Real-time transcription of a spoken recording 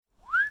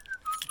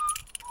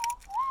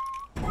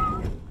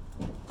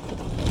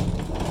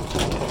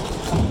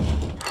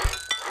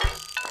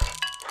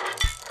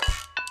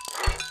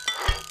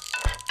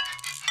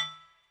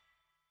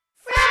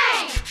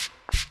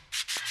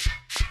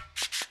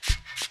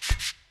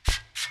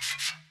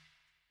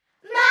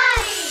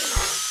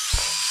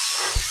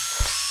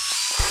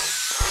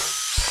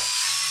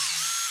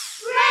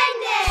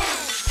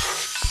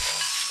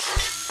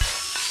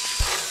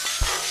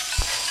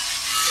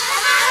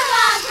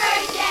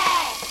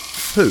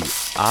Who?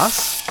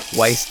 Us?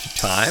 Waste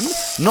time?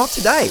 Not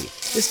today.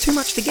 There's too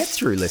much to get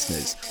through,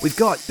 listeners. We've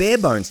got bare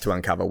bones to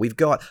uncover. We've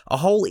got a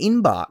whole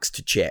inbox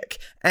to check.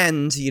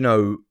 And,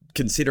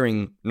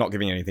 considering not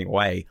giving anything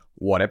away,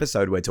 what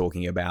episode we're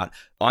talking about,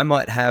 I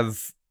might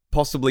have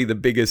possibly the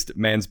biggest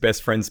man's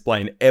best friend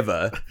splain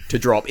ever to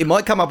drop. It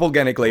might come up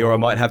organically, or I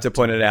might have to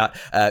point it out.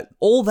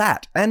 All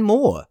that and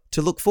more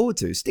to look forward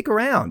to. Stick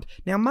around.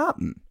 Now,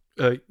 Martin.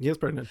 Yes,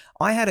 Brendan.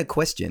 I had a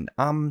question.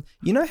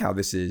 You know how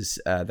this is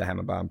the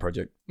Hammer Barn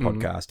Project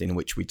podcast in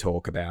which we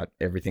talk about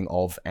everything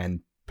of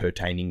and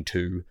pertaining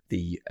to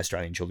the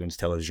Australian children's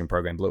television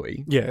program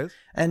Bluey? Yes.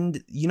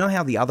 And you know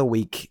how the other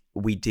week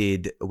we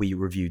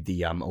reviewed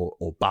the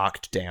or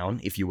barked down,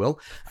 if you will.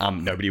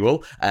 Nobody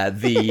will.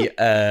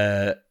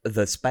 The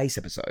space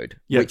episode,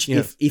 which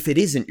if it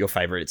isn't your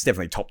favorite, it's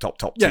definitely top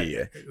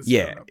tier.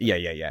 Yeah.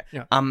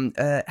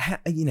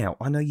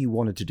 I know you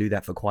wanted to do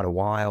that for quite a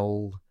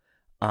while.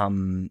 I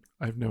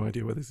have no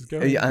idea where this is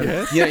going.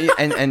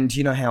 And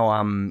you know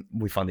how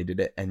we finally did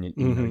it, and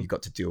you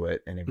got to do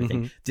it and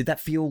everything. Did that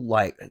feel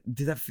like?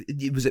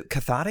 Was it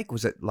cathartic?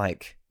 Was it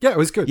like? Yeah, it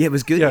was good. Yeah, it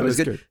was good. Yeah, it was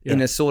good yeah.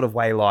 In a sort of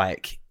way,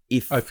 like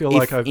if I feel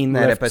like I've in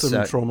that left episode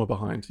some trauma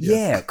behind.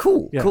 Yeah,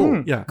 cool.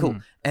 Yeah.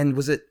 And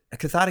was it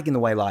cathartic in the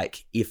way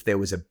like if there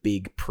was a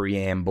big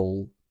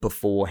preamble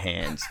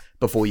beforehand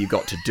before you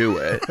got to do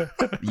it,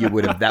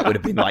 that would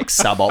have been like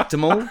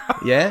suboptimal.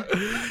 Yeah.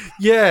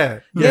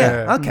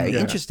 Okay,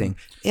 interesting.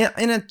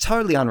 In a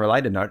totally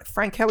unrelated note,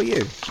 Frank, how are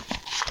you?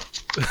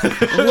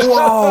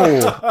 Whoa!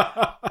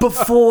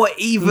 Before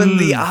even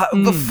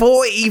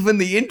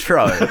the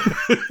intro.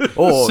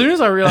 As soon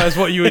as I realized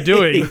what you were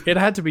doing, it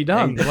had to be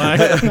done.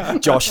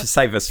 Josh,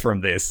 save us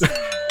from this.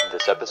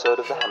 This episode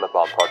of the Hammer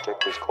Barn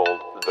Project is called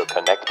the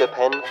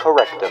ConnectorPen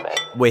CorrectorMen.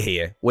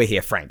 We're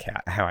here, Frank.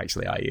 How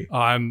actually are you?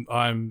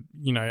 I'm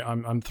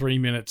 3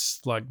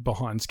 minutes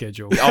behind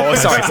schedule. Oh,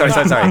 sorry.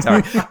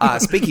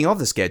 Speaking of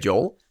the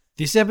schedule,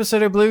 this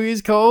episode of Blue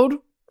is called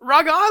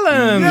Rug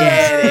Island.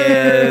 Yeah,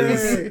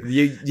 it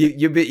is.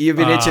 You've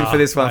been itching for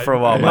this one for a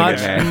while,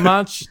 man.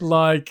 Much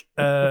like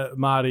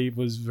Marty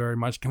was very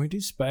much. Can we do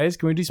space?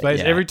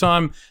 Yeah. Every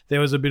time there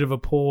was a bit of a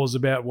pause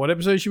about what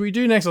episode should we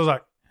do next, I was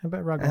like, how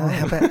about Rug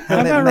Island?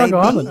 How about Rug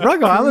Island?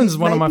 Rug Island is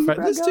one of my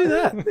favorites. Let's do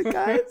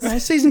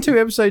that. Season 2,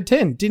 episode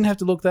 10. Didn't have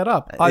to look that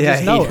up. I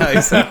just know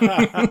it.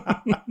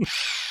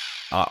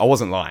 I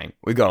wasn't lying.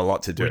 We got a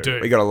lot to do.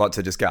 We got a lot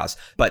to discuss.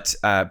 But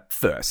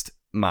first,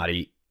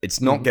 Marty,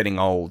 it's not getting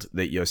old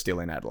that you're still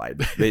in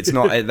Adelaide. It's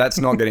not. That's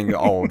not getting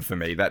old for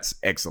me. That's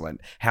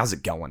excellent. How's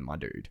it going, my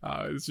dude?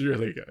 It's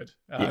really good.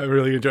 I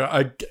really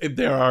enjoy it.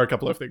 There are a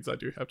couple of things I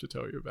do have to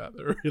tell you about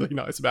that are really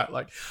nice about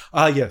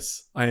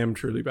yes, I am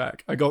truly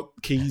back. I got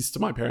keys to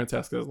my parents'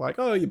 house. I was like,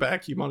 oh, you're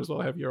back. You might as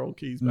well have your old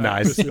keys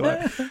back. Nice.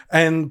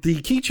 And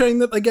the keychain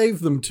that they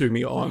gave them to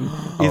me on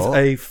is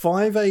a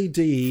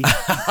 5AD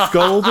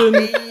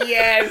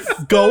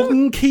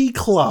golden key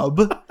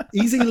club.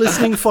 Easy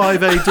listening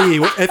 5AD,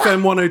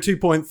 FM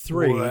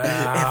 102.3.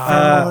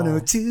 Wow.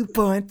 FM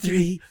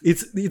 102.3.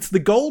 It's the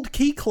gold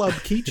key club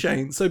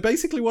keychain. So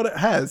basically what it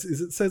has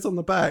is it says on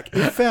the back,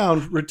 it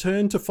found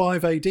return to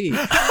 5AD.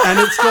 And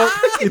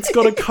it's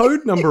got a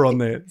code number on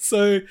there.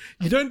 So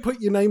you don't put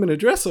your name and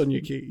address on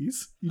your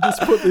keys. You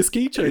just put this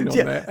keychain on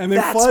there. And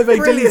then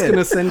 5AD is going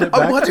to send it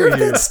back to you. I wonder if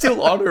that's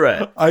still on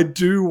it. I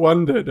do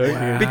wonder, don't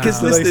you?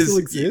 Because this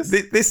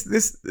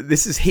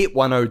is hit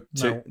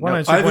 102. No,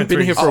 I haven't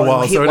been here for a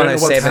while, so I don't know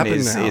what's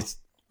happening now.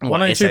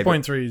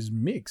 102.3 is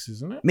Mix,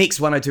 isn't it? Mix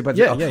 102.3.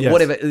 Yeah.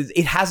 Whatever.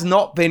 It has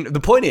not been.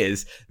 The point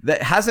is that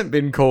it hasn't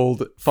been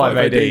called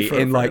 5AD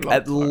in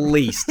at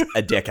least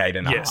a decade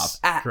and a half.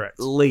 At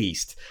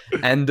least.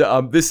 And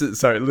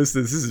listeners, this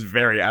is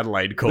very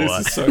Adelaide core.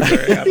 This is so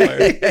very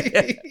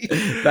Adelaide.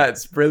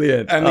 That's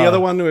brilliant. And the other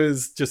one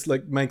was just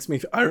makes me.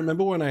 I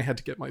remember when I had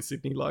to get my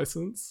Sydney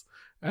license.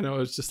 And I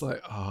was just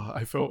like,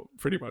 I felt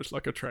pretty much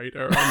like a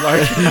traitor. I'm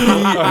like,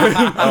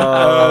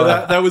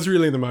 that was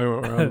really the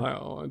moment where I'm like,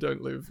 I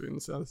don't live in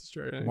South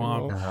Australia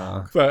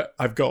anymore. But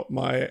I've got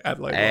my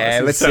Adelaide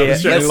license.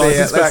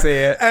 Let's see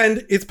it.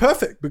 And it's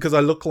perfect because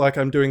I look like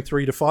I'm doing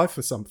 3 to 5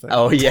 for something.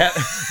 Oh, yeah.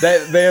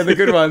 They're the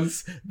good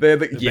ones. They're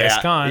the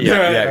best kind.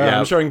 Yeah.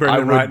 I'm showing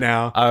Brendan right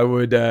now. I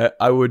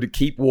would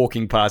keep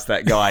walking past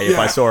that guy if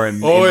I saw him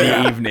in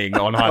the evening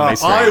on Highway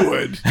Street. I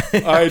would.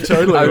 I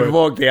totally I would. would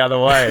walk the other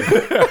way.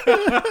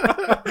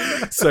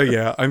 So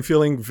yeah, I'm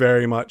feeling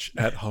very much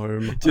at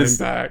home. I'm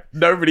back.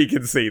 Nobody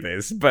can see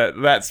this, but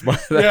that's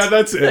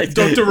it.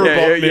 Dr.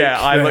 Robotnik.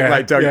 I look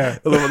like Dr. Yeah.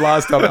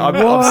 Last time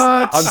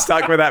I'm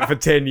stuck with that for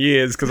 10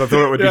 years because I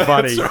thought it would be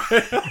funny.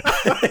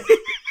 Right.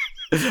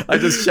 I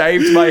just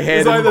shaved my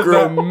head and grew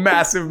a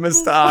massive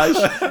moustache,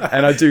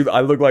 and I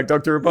look like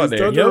Dr. Robotnik.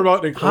 Dr.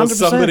 Robotnik, or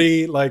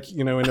somebody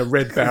in a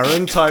Red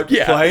Baron type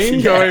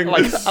plane going.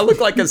 I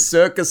look like a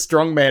circus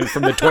strongman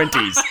from the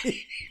 20s.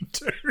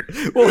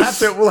 We'll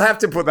have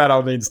to put that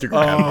on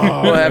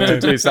Instagram. We'll have to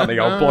do something.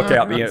 I'll block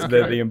out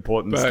the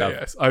important stuff.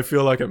 Yes, I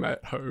feel like I'm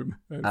at home.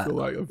 I feel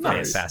like I'm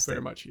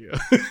very much here.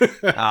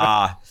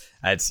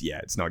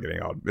 It's not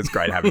getting old. It's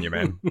great having you,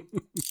 man.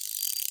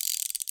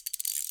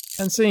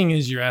 And seeing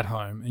as you're at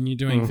home and you're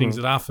doing things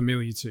that are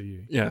familiar to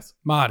you, Yes.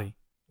 Marty,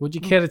 would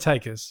you care to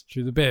take us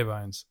through the bare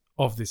bones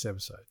of this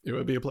episode? It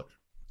would be a pleasure.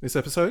 This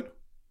episode,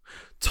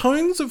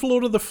 tones of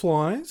Lord of the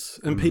Flies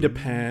and Peter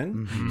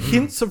Pan,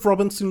 hints of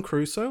Robinson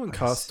Crusoe and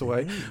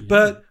Castaway,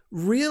 but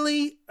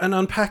really an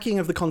unpacking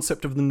of the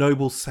concept of the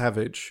noble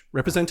savage,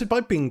 represented by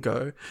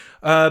Bingo,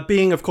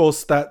 being, of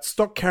course, that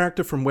stock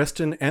character from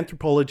Western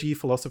anthropology,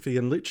 philosophy,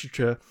 and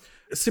literature,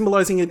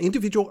 symbolizing an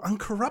individual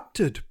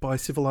uncorrupted by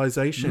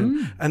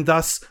civilization and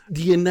thus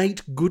the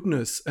innate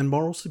goodness and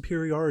moral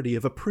superiority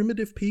of a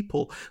primitive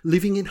people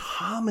living in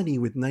harmony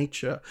with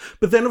nature.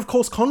 But then, of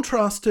course,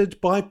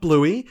 contrasted by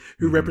Bluey,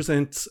 who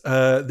represents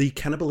the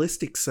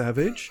cannibalistic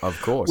savage.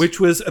 Of course. Which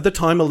was, at the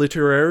time, a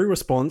literary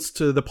response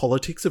to the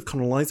politics of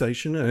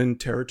colonization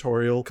and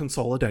territorial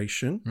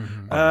consolidation.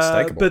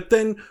 Unmistakable. But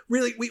then,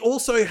 really, we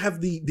also have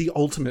the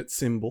ultimate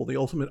symbol, the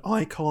ultimate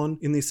icon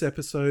in this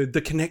episode,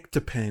 the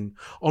ConnectorPen.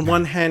 On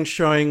one hand,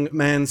 showing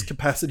man's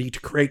capacity to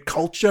create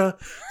culture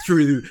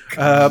through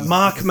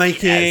mark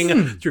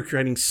making, through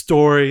creating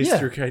stories,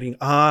 through creating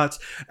art,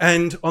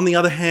 and on the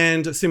other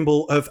hand, a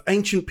symbol of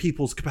ancient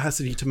people's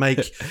capacity to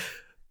make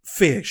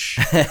fish.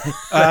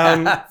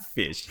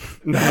 Fish.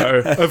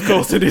 No, of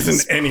course it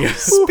isn't any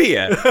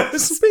Spear.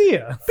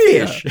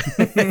 fish.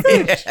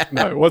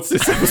 No, what's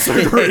this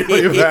episode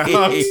really about?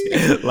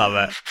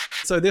 Love it.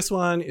 So this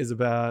one is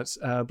about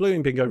Blue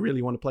and Bingo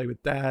really want to play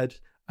with Dad.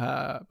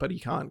 But he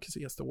can't because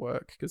he has to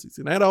work because he's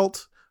an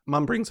adult.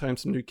 Mum brings home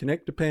some new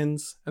connector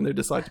pens and they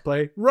decide to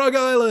play Rug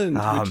Island,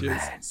 which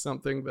is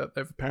something that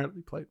they've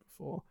apparently played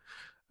before.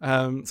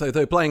 So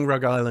they're playing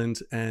Rug Island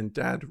and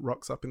Dad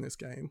rocks up in this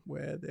game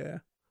where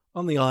they're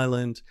on the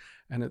island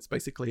and it's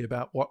basically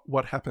about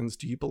what happens.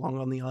 Do you belong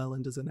on the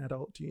island as an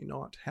adult? Do you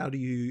not? How do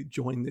you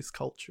join this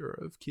culture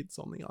of kids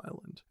on the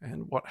island?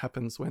 And what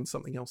happens when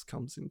something else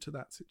comes into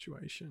that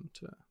situation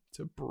to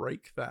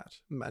break that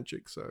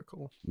magic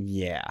circle?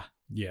 Yeah.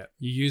 Yeah,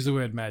 you use the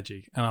word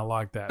magic, and I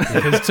like that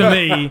because to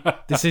me,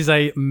 this is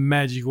a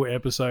magical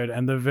episode.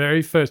 And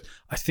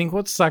I think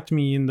what sucked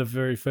me in the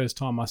very first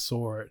time I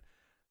saw it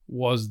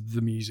was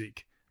the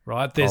music,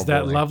 right? There's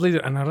that lovely,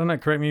 and I don't know,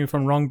 correct me if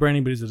I'm wrong,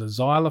 Brandy, but is it a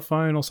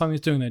xylophone or something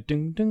that's doing that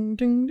ding, ding,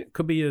 ding? It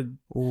could be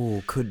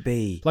could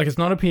be. Like it's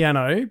not a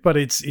piano, but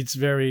it's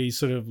very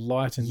sort of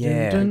light and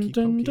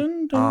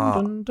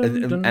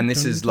and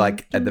this is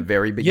like at the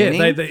very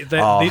beginning. Yeah,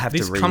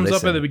 this comes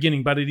up at the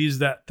beginning, but it is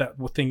that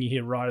thing you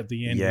hear right at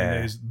the end when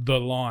there's the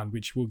line,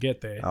 which we'll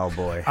get there. Oh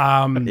boy.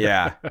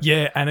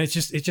 Yeah, and it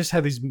just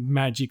had this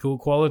magical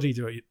quality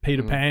to it.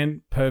 Peter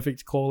Pan,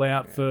 perfect call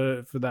out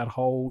for that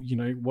whole,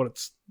 what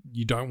it's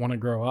you don't want to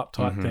grow up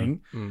type thing.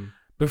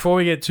 Before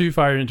we get too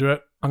far into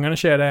it, I'm going to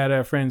shout out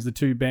our friends, the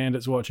two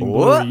bandits watching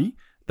Bluey.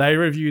 They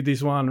reviewed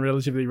this one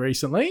relatively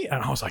recently,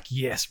 and I was like,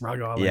 yes,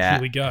 Rug Island, here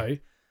we go.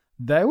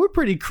 They were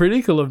pretty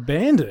critical of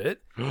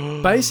Bandit,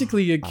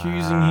 basically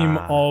accusing him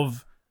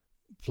of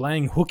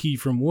playing hooky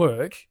from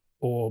work,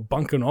 or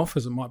bunking off,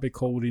 as it might be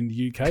called in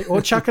the UK,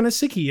 or chucking a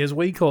sickie, as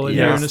we call it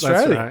here in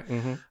Australia.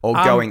 That's right. Or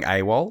going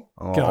AWOL.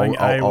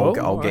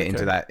 I'll get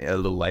into that a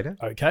little later.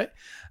 Okay.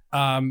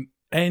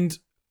 And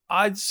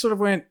I sort of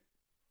went,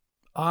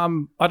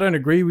 I don't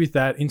agree with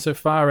that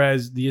insofar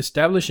as the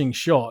establishing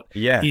shot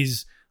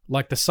is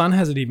like the sun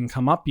hasn't even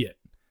come up yet,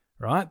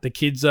 right? The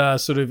kids are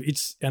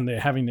and they're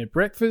having their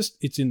breakfast.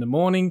 It's in the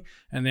morning.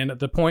 And then at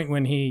the point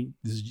when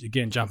this is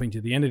again jumping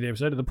to the end of the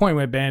episode, at the point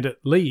where Bandit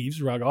leaves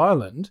Rug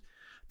Island,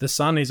 the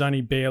sun is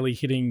only barely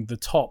hitting the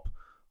top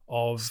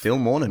of... Still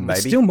morning, baby.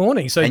 Still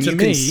morning. So and to you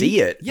me, can see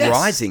it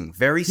rising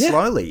very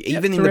slowly.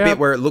 Even in the bit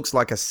where it looks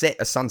like a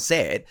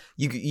sunset,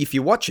 if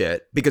you watch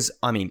it, because,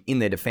 I mean, in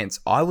their defense,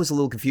 I was a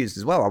little confused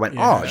as well. I went,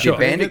 did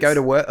Bandit go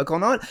to work or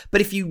not?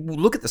 But if you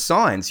look at the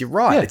signs, you're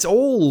right. It's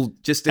all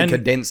just a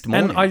condensed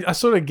morning. And I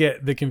sort of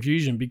get the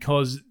confusion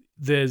because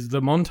there's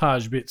the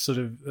montage bit sort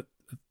of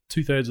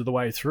 2/3 of the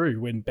way through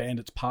when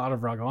Bandit's part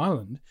of Rug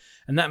Island,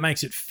 and that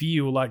makes it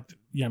feel like,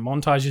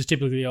 montage is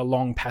typically a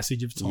long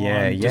passage of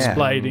time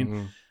displayed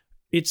in...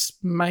 It's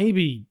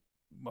maybe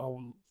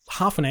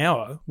half an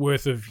hour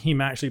worth of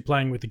him actually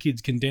playing with the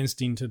kids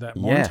condensed into that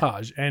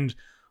montage. And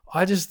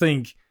I just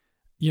think,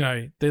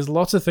 there's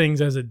lots of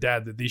things as a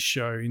dad that this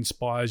show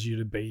inspires you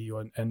to be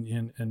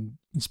and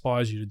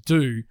inspires you to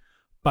do.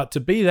 But to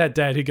be that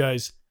dad who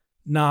goes,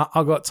 nah,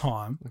 I got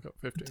time.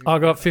 I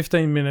got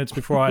 15 minutes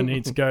before I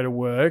need to go to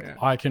work.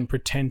 I can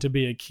pretend to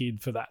be a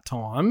kid for that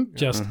time.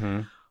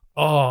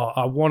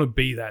 I want to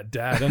be that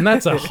dad. And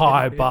that's a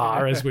high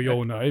bar, as we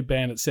all know.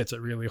 Bandit sets it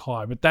really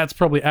high. But that's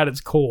probably at its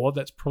core,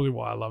 that's probably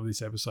why I love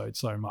this episode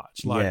so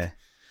much.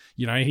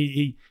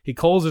 He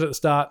calls it at the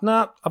start,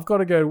 nah, I've got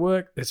to go to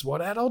work. That's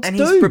what adults do.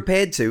 And he's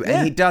prepared to.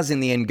 And he does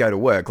in the end go to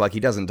work. Like, he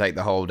doesn't take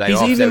the whole day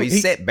off. So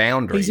he's set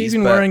boundaries. He's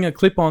even wearing a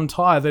clip-on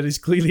tie that is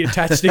clearly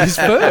attached to his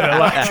fur.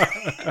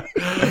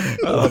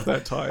 I love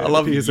that tie. I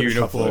love his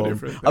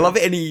uniform. I love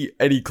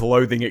any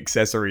clothing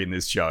accessory in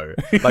this show.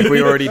 Like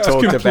we already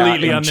talked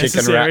about in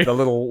Chicken Wrap, the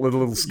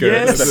little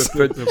skirts,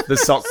 the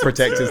sock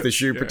protectors, the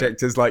shoe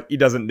protectors. Like, he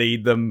doesn't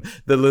need them.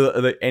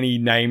 Any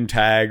name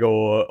tag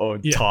or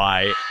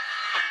tie.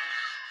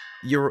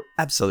 you're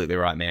absolutely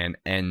right, man.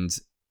 And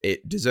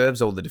it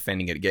deserves all the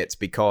defending it gets,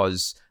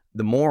 because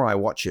the more I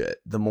watch it,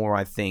 the more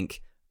I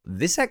think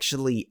this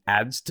actually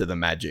adds to the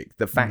magic.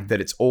 The fact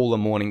that it's all a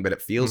morning, but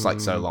it feels like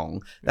so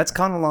long. That's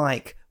kind of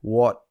like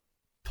what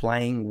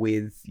playing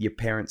with your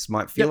parents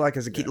might feel like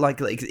as a kid. Like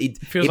it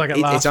feels like it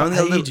lasts it's only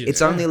for a little. ages.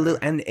 It's only a little,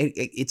 and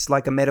it's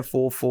like a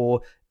metaphor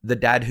for the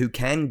dad who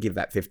can give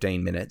that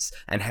 15 minutes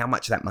and how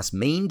much that must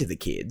mean to the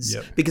kids,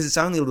 because it's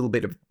only a little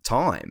bit of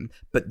time,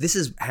 but this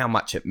is how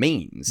much it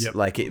means.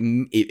 Like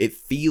it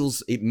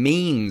feels, it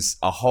means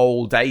a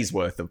whole day's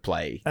worth of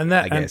play. And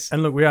that, I guess.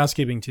 And look, we are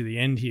skipping to the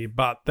end here,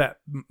 but that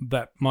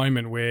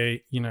moment where,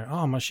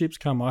 oh, my ship's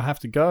come, I have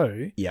to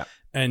go. Yeah.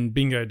 And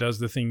Bingo does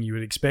the thing you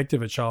would expect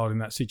of a child in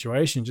that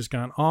situation, just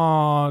going,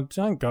 oh,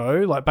 don't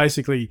go. Like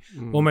basically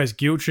almost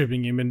guilt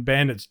tripping him, and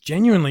Bandit's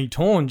genuinely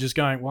torn, just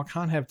going, well, I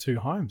can't have two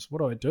homes. What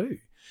do I do?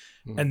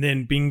 And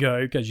then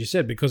Bingo, as you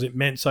said, because it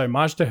meant so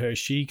much to her,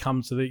 she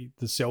comes to the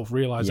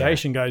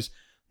self-realization, goes,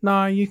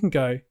 no, you can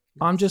go.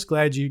 I'm just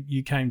glad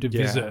you came to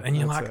visit. And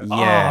you're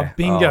like,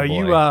 Bingo,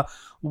 you are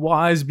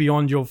wise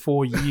beyond your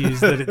 4 years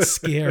that it's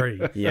scary.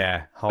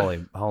 Yeah,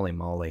 holy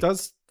moly.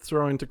 Does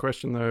throw into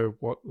question, though,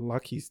 what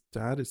Lucky's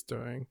dad is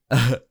doing.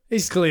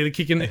 He's clearly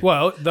kicking.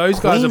 Well, those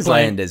guys are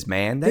playing. Queenslanders,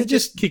 man. They're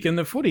just kicking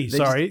the footy.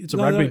 Sorry, it's a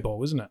rugby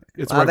ball, isn't it?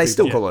 It's rugby, they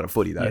still call it a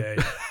footy, though.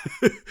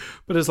 Yeah.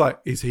 But it's like,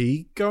 is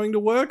he going to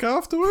work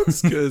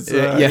afterwards? Because he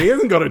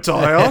hasn't got a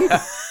tie on.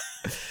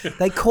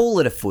 They call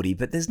it a footy,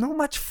 but there's not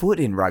much foot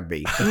in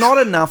rugby.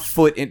 Not enough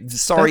foot in.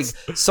 Sorry,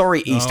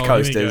 East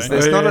Coasters.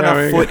 There's not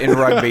enough foot in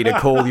rugby to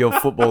call your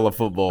football a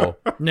football.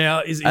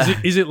 Now, is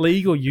it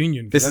league or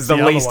union? This is the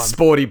least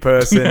sporty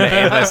person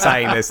ever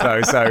saying this,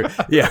 though. So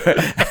yeah,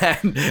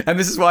 and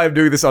this is why I'm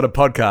doing this on a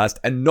podcast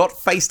and not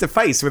face to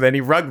face with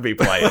any rugby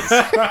players,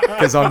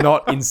 because I'm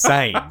not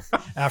insane.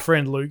 Our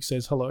friend Luke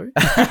says hello.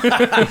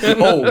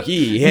 Oh,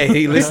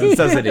 he listens,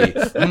 doesn't he?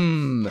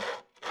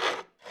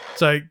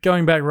 So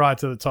going back right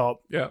to the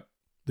top,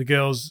 the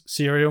girls'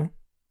 cereal.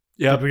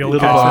 Yeah, little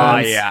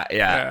dog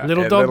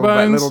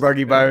bones, little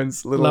doggy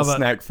bones, little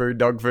snack food,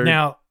 dog food.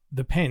 Now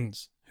the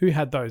pens. Who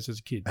had those as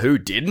a kid? Who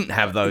didn't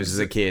have those as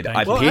a kid?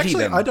 I pity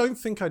them. I don't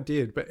think I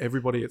did, but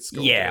everybody at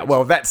school. Yeah, did.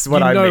 well, that's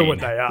what I mean. You know what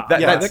they are.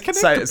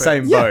 That's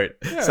same boat.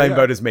 Same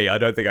boat as me. I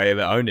don't think I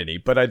ever owned any,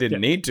 but I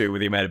didn't need to with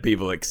the amount of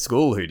people at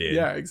school who did.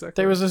 Yeah,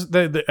 exactly. There was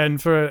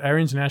and for our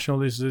international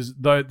listeners,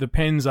 though, the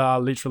pens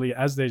are literally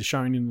as they're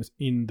shown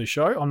in the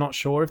show. I'm not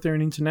sure if they're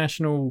an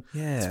international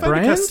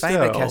brand.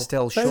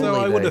 Faber-Castell, surely.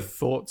 So I would have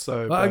thought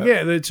so.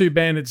 The two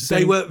bandits.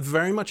 They were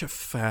very much a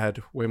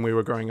fad when we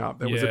were growing up.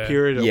 There was a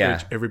period of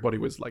which everybody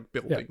was like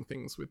building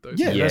things with those.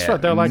 Yeah, that's right.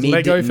 They're like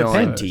Lego for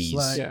pens.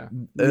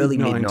 Early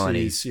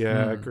mid-90s.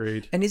 Yeah,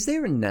 agreed. And is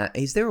there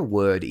a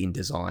word in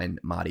design,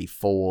 Marty,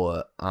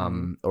 for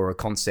or a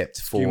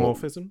concept for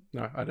skeuomorphism?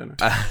 No, I don't know.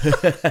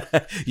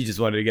 You just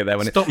wanted to get that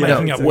one. Stop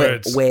making up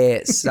words.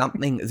 Where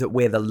something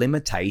where the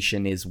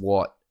limitation is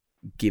what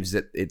gives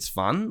it its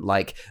fun.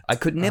 Like I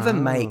could never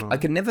make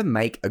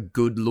a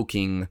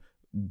good-looking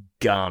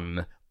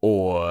gun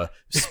or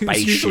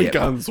spaceship. Usually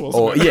guns,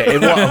 wasn't or, it? Yeah,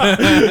 it was.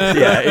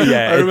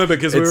 yeah. I remember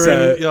because we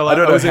were in,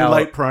 I was in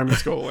late primary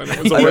school, and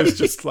it was always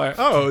just like,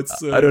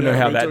 it's. I don't know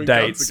how that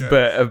dates,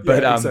 but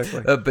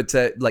exactly.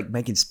 like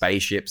making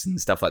spaceships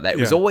and stuff like that. It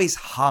was always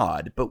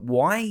hard, but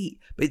why?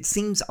 It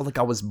seems like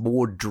I was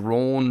more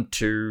drawn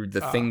to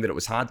the thing that it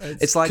was hard.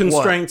 It's like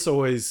constraints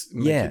always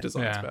make your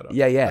designs better.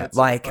 Yeah.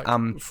 Like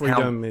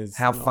freedom is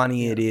how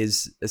funny it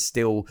is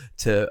still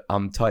to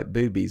type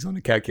boobies on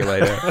a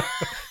calculator.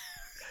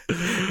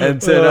 And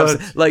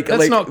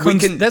that's not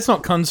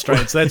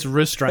constraints, that's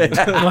restraint. In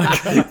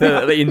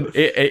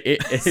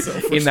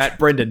that,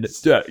 Brendan,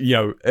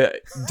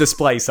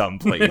 display some,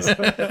 please.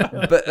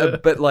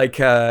 But like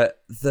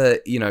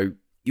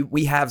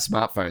we have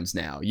smartphones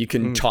now. You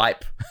can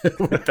type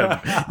with them.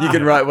 You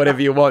can write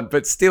whatever you want,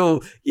 but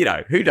still,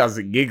 who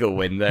doesn't giggle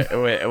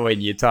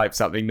when you type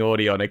something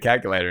naughty on a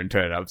calculator and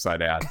turn it upside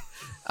down?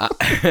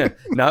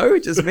 No,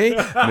 just me.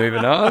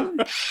 Moving on.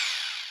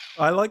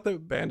 I like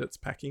that Bandit's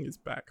packing his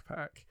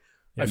backpack.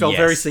 I felt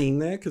very seen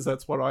there because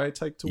that's what I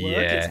take to work.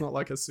 It's not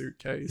like a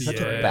suitcase. Such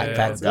a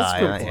backpack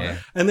guy, aren't you?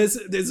 And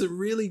there's a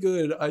really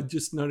good. I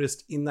just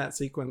noticed in that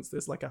sequence,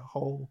 there's like a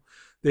whole.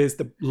 There's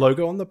the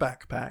logo on the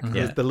backpack.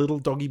 There's the little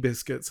doggy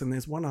biscuits, and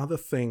there's one other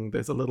thing.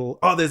 There's a little.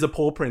 There's a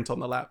paw print on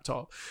the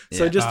laptop.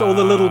 So just all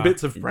the little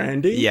bits of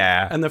branding.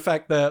 Yeah, and the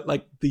fact that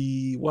like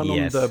the one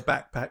on the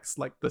backpack's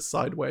like the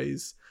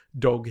sideways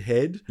dog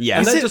head. Yeah.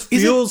 And that just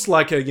feels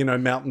like a,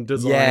 mountain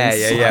design.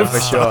 Yeah, for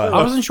sure.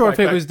 I wasn't sure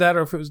if it was that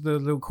or if it was the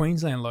little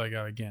Queensland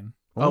logo again.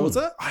 Oh, was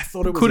it? I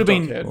thought it was could have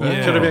been. Could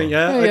have been,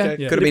 okay.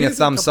 Could have been a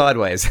thumb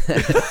sideways.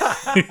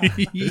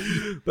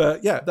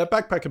 But yeah, that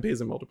backpack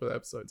appears in multiple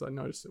episodes. I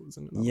noticed it was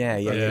in another one.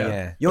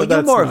 Yeah. You're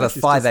more of a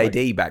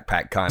 5AD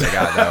backpack kind of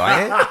guy, though,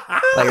 aren't you?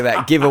 like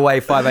that giveaway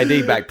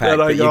 5AD backpack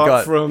that I that you got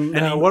got from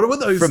what were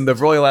those from the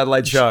Royal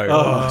Adelaide Show.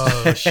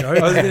 Show.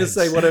 I was going to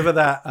say whatever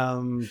that.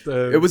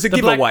 It was a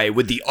giveaway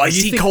with the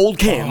icy cold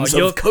cans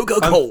of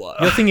Coca-Cola.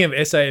 You're thinking of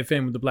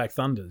SAFM with the Black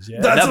Thunders,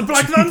 yeah? That's the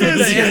Black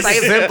Thunders. Yes,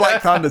 SAFM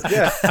Black Thunders.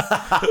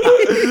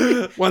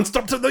 Yeah. One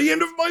stopped at the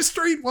end of my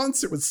street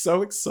once. It was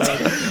so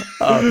exciting.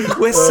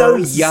 We're so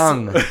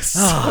young.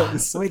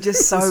 We're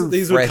just so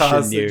These were fresh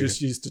cars and that new.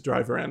 just used to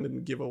drive around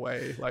and give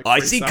away like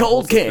Icy free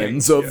cold samples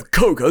cans things. of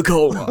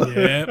Coca-Cola.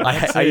 Yeah,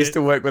 I used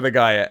to work with a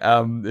guy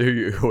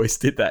who always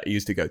did that. He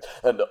used to go,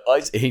 and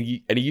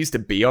he used to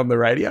be on the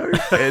radio.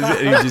 And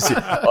he just said,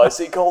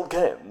 icy cold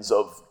cans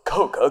of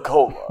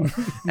Coca-Cola.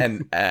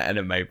 and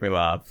it made me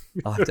laugh.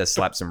 I'll have to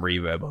slap some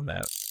reverb on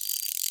that.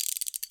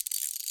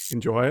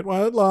 Enjoy it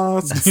while it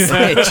lasts.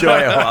 Enjoy it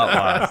while it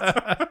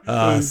lasts.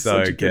 Oh, It's so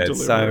such a good good.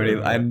 So many.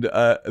 delivery. And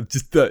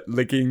just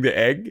licking the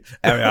egg.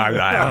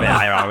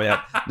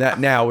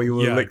 Now we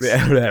will lick the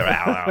egg.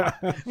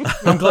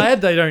 I'm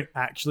glad they don't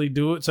actually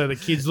do it, so the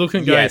kids look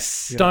and go,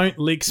 Yes. "Don't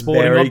lick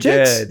sporting Very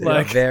objects." good.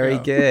 Like, Very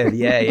good.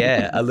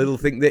 Yeah. A little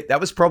thing that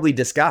was probably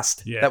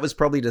discussed. Yeah. That was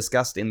probably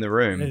discussed in the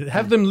room.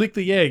 have them lick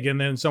the egg,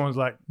 and then someone's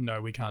like,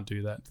 "No, we can't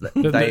do that."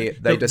 They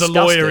the discussed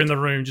lawyer it. in the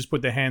room just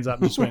put their hands up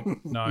and just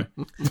went, "No."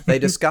 They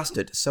discussed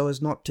it so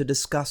as not to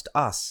disgust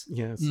us.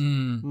 Yes.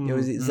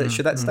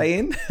 Should that stay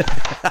in?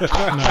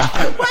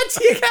 What?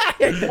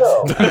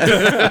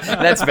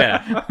 That's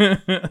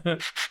better.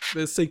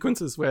 There's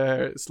sequences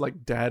where it's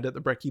like dad at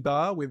the brekkie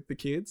bar with the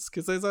kids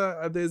because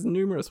there's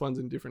numerous ones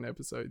in different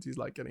episodes. He's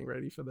like getting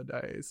ready for the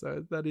day,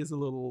 so that is a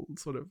little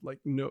sort of like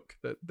nook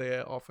that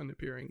they're often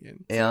appearing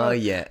in. So Oh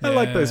yeah. I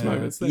like those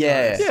moments. They're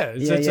Yeah. nice. Yeah,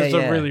 it's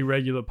a really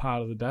regular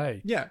part of the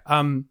day. Yeah.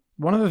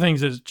 One of the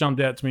things that's jumped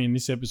out to me in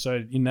this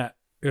episode, in that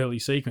early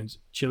sequence,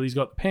 Chili's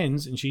got the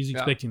pens and she's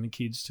expecting the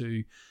kids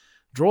to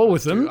draw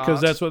with them because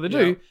art. that's what they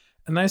do. Yeah.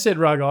 And they said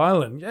Rug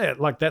Island. Yeah,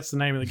 like that's the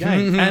name of the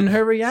game. And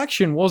her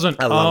reaction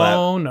wasn't, I love that.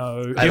 oh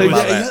no. I It was,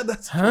 love that.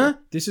 That's huh?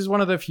 This is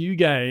one of the few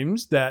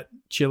games that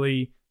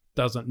Chili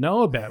doesn't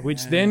know about,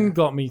 which then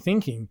got me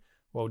thinking,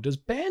 well, does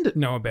Bandit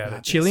know about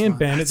it? Chili and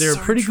Bandit, they're a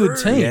pretty good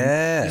team.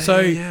 Yeah. So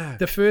Yeah.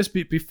 the first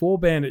bit before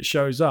Bandit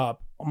shows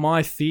up,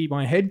 my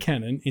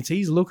headcanon, it's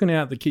he's looking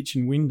out the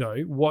kitchen window,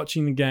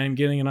 watching the game,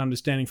 getting an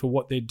understanding for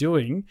what they're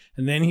doing,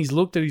 and then he's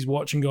looked at his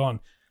watch and gone,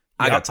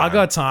 I got time. I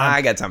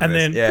got time for and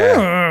this.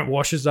 then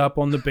washes up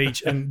on the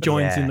beach and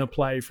joins Yeah. in the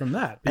play from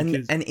that.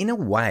 Because, And in a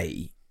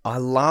way, I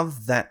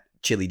love that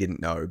Chili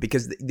didn't know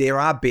because there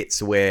are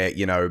bits where,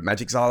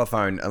 Magic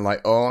Xylophone and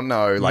like, oh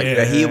no, like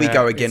the here we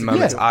go again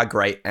moments are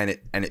great, and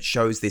it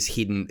shows this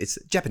hidden. It's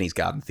Japanese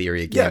garden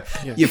theory again.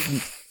 Yeah.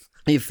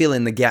 You fill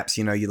in the gaps.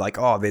 You're like,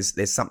 oh,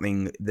 there's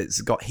something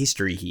that's got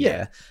history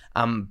here.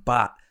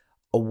 But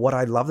what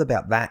I love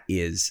about that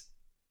is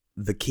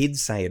the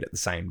kids say it at the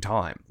same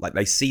time. Like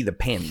they see the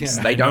pens.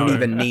 Yeah, they don't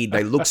even need,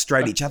 they look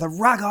straight at each other.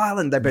 Rug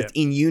Island, they're both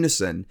in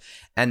unison.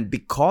 And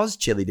because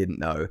Chili didn't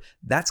know,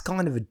 that's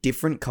kind of a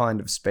different kind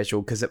of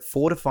special because it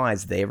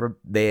fortifies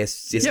their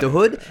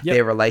sisterhood,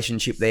 their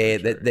relationship there.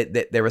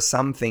 That there are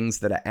some things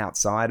that are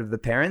outside of the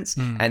parents.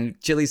 And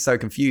Chili's so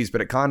confused,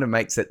 but it kind of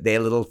makes it their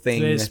little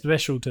thing. they're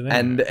special to them.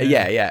 And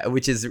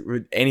which is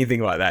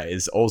anything like that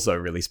is also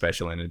really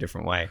special in a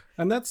different way.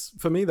 And that's,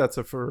 for me, that's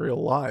a for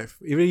real life.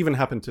 It even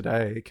happened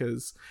today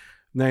because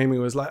Naomi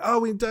was like,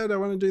 oh, I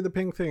want to do the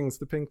pink things.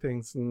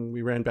 And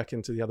we ran back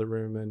into the other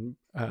room and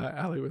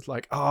Ali was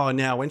like, oh,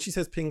 now when she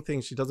says pink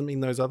things, she doesn't mean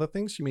those other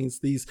things. She means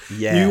these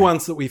new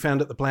ones that we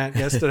found at the plant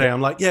yesterday.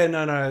 I'm like, yeah,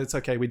 no, it's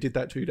okay. We did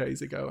that 2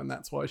 days ago and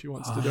that's why she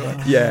wants to do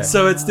it. Yeah.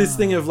 So it's this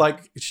thing of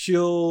like,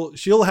 she'll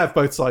have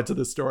both sides of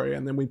the story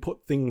and then we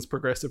put things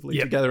progressively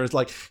together. It's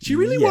like, she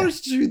really wanted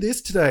to do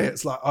this today.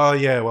 It's like, oh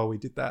yeah, well, we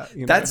did that.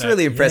 That's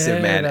really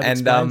impressive, man. that And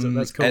explains it.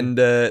 That's cool. and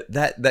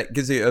that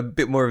gives you a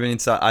bit more of an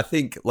insight. I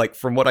think, like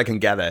from what I can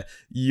gather,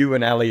 you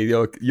and Ali,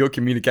 your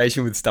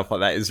communication with stuff like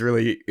that is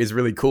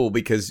really cool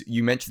because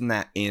you mentioned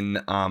that in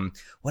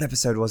what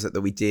episode was it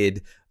that we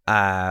did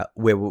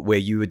where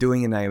you were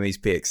doing a Naomi's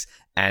picks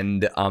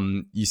and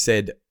you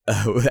said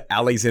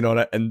Ali's in on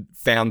it and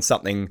found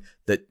something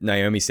that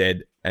Naomi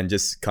said and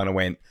just kind of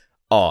went,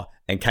 oh,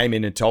 and came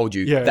in and told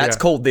you that's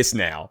called this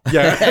now.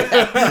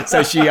 Yeah.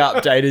 So she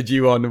updated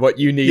you on what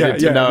you needed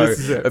to know this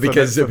is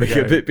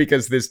it.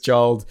 because this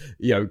child,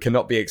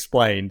 cannot be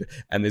explained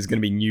and there's going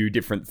to be new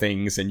different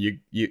things and you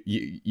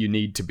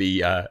need to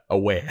be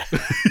aware.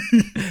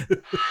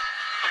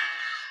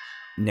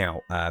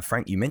 Now,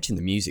 Frank, you mentioned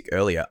the music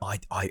earlier.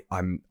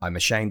 I'm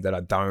ashamed that I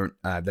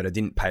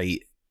didn't pay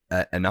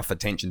enough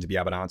attention to be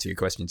able to answer your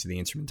question to the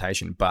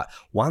instrumentation. But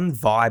one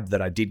vibe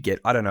that I did get,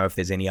 I don't know if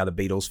there's any other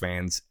Beatles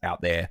fans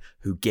out there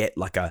who get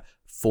like a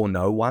For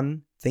No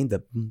One thing.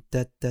 There's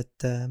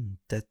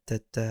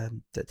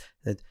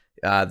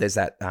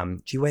that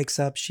she wakes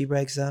up, she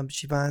breaks up,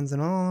 she finds that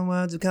all the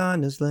words of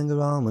kindness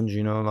linger on when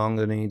she no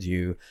longer needs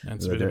you.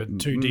 That's a bit of a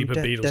too deep a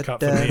Beatles cut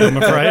for me, I'm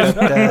afraid.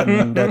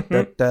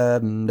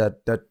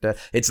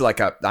 It's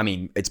like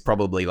it's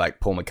probably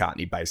like Paul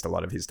McCartney based a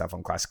lot of his stuff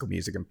on classical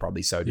music and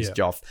probably so does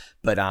Joff.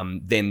 But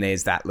then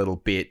there's that little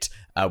bit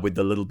with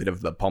the little bit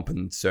of the pomp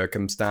and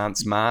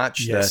circumstance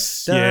march.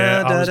 Yes. The,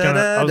 I was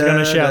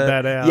gonna shout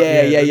that out.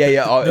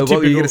 Yeah. Oh, what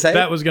were you going to say?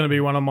 That was going to be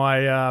one of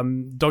my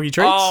doggy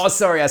treats. Oh,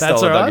 sorry, I stole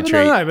That's a all right. doggy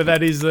treat. No, but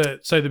that is the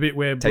bit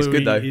where Tastes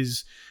good, though. Bluey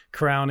is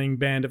crowning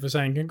Bandit for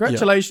saying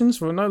congratulations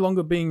for no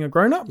longer being a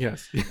grown-up.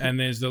 Yes. And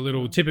there's the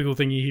little typical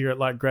thing you hear at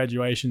like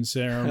graduation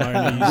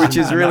ceremonies. Which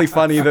is really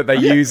funny that they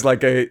use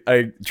like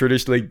a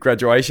traditionally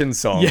graduation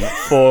song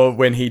for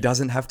when he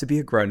doesn't have to be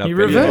a grown-up He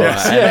anymore.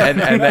 reverts,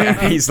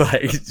 And he's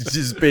like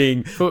just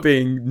being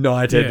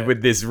knighted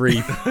with this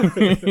wreath.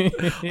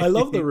 I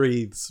love the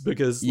wreaths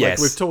because like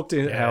we've talked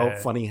in how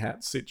funny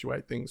hats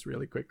situate things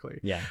really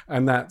quickly. Yeah.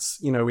 And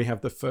that's, we have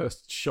the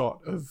first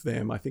shot of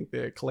them. I think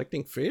they're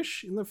collecting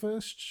fish in the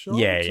first shot.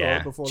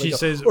 Before She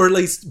says, or at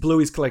least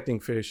Bluey's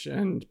collecting fish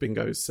and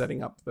Bingo's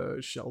setting up the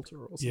shelter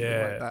or something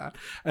like that.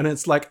 And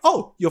it's like,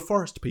 oh, you're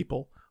forest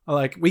people.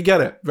 Like, we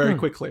get it very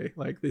quickly.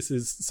 Like, this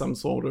is some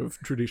sort of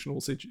traditional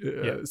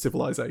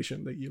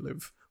civilization that you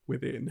live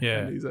within. Yeah.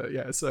 And these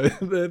are, so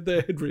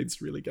the head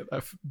reads really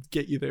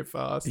get you there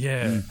fast.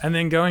 Yeah. And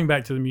then going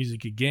back to the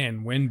music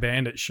again, when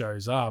Bandit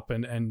shows up,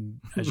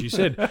 and as you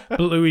said,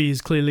 Bluey is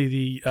clearly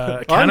the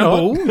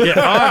cannibal.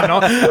 I'm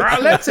not.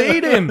 Right, let's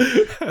eat him.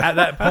 At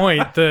that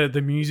point,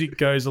 the music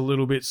goes a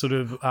little bit sort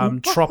of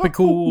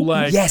tropical.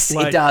 Like Yes,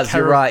 like it does.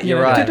 You're right.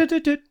 And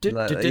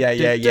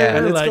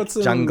it's got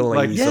some jungly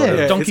like, sort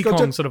of. Donkey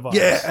Kong sort of vibes.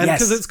 Yeah, and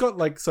because it's got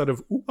like sort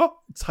of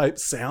type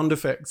sound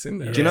effects in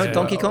there. Do you know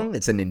Donkey Kong?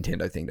 It's a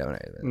Nintendo thing, don't I?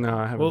 No,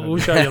 I haven't. We'll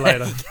show you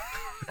later.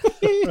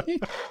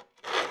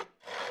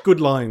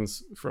 Good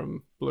lines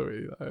from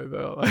Bluey, though.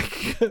 They're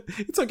like,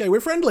 it's okay,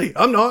 we're friendly.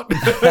 I'm not.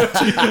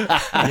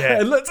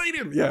 And let's eat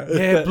him.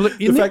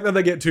 The fact that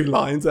they get 2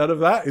 lines out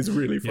of that is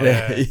really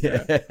funny.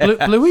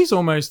 Bluey's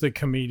almost the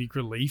comedic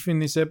relief in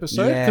this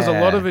episode because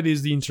a lot of it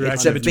is the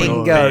interaction between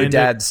between Bingo Bandit.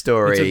 Dad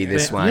story,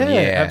 this one.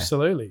 Yeah,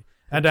 absolutely.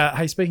 And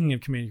hey, speaking of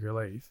comedic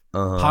relief,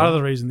 part of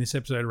the reason this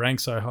episode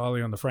ranks so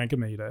highly on the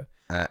Frankometer,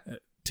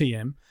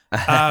 TM,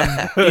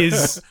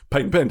 is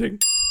paint pending.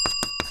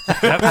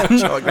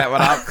 Chalk that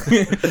one up.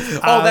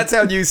 That's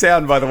our new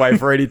sound, by the way,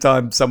 for any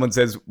time someone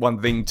says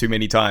one thing too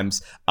many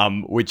times,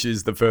 which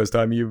is the first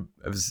time you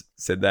have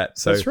said that.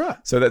 So that's right.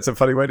 So that's a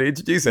funny way to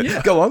introduce it.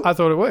 Yeah. Go on. I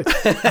thought it was.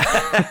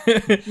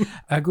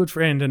 Our good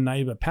friend and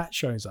neighbour Pat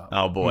shows up.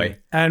 Oh boy!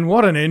 And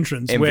what an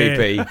entrance!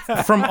 MVP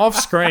where, from off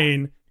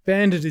screen.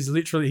 Bandit is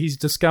he's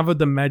discovered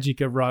the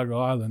magic of Rug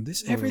Island.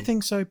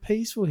 Everything's so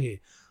peaceful here.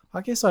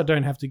 I guess I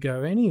don't have to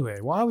go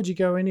anywhere. Why would you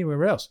go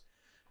anywhere else?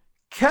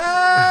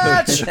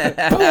 Catch!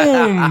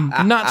 Boom!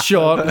 Nut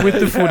shot with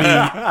the footy.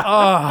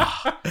 Oh.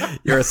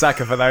 You're a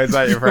sucker for those,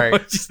 aren't you,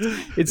 Frank?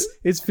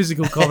 It's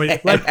physical comedy.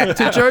 Like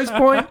to Joe's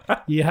point,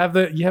 you have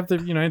the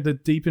the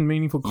deep and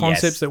meaningful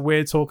concepts that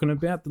we're talking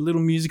about, the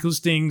little musical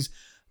stings,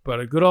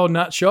 but a good old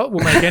nut shot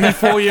will make any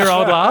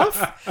 4-year-old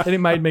laugh, and it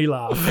made me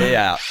laugh.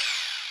 Yeah.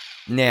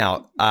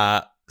 Now,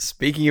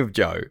 speaking of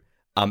Joe,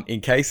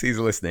 in case he's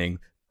listening,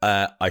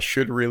 I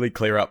should really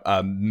clear up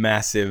a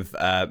massive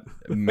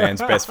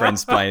man's best friend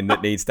splain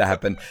that needs to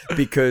happen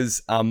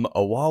because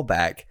a while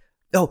back,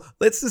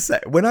 let's just say,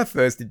 when I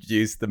first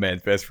introduced the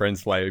man's best friend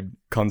splain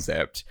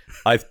concept,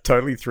 I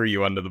totally threw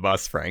you under the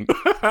bus, Frank,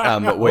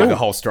 with the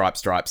whole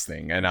stripes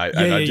thing, and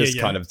I just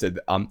kind of said,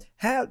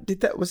 how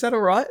did that? Was that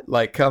all right?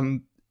 Like,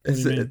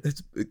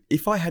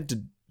 if I had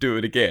to do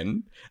it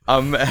again,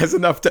 has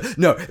enough to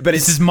but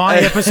this is my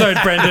episode,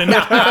 Brendan.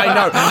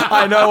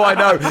 I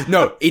know.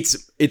 No,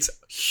 it's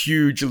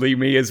hugely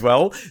me as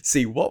well.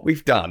 See, what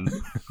we've done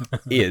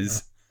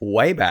is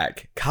way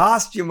back,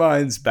 cast your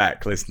minds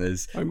back,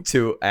 listeners,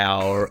 to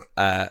our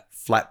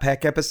flat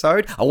pack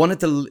episode. I wanted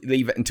to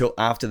leave it until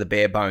after the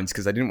bare bones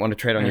because I didn't want to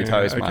tread on your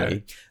toes,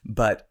 Marty.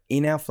 But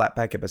in our flat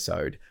pack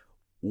episode,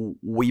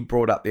 we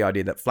brought up the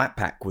idea that flat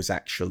pack was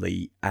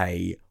actually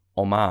a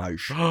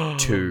homage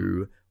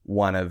to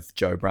one of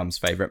Joe Brum's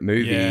favorite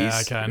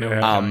movies,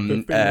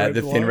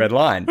 The Thin Red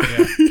Line.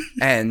 Yeah.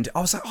 And I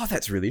was like,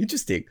 that's really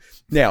interesting.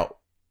 Now,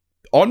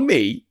 on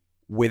me,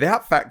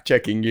 without fact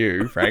checking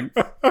you, Frank,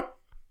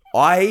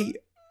 I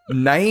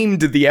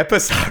named the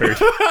episode.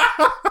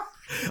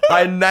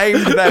 I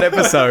named that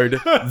episode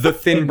The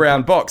Thin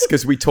Brown Box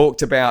because we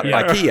talked about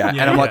IKEA.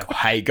 And I'm like,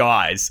 hey,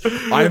 guys,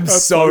 I'm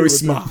so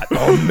smart.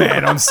 Oh,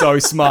 man, I'm so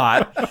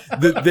smart.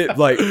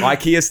 Like,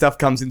 IKEA stuff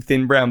comes in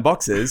thin brown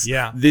boxes.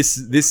 Yeah.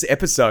 This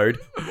episode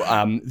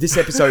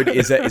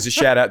is a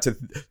shout out to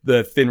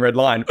The Thin Red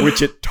Line,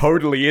 which it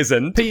totally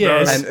isn't.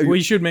 P.S.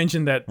 We should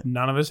mention that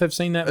none of us have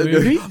seen that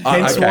movie,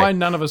 hence why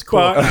none of us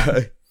caught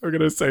it. I'm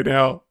going to say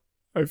now,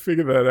 I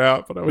figured that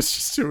out, but I was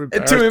just too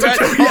embarrassed.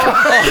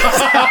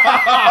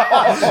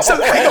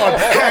 So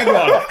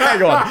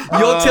hang on.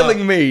 You're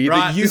telling me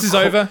that this is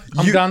over.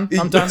 I'm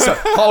done. So,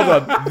 hold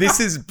on. This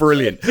is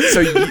brilliant.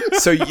 So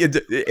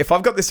if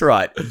I've got this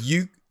right,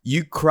 you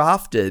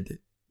crafted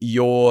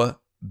your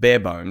bare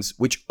bones,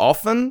 which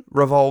often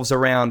revolves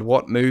around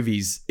what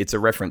movies it's a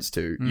reference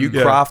to. You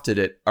crafted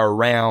it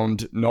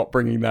around not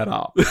bringing that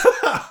up.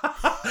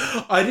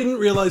 I didn't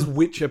realize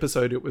which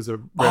episode it was a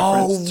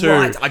reference to.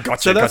 Right. I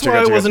gotcha. So that's why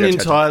I wasn't gotcha.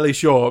 entirely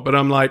sure. But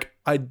I'm like,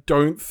 I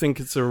don't think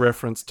it's a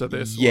reference to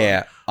this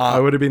Yeah. one. I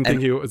would have been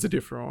thinking it was a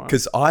different one.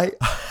 Because I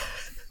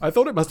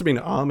thought it must have been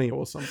Army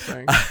or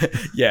something.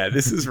 yeah,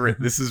 this is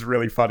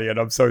really funny, and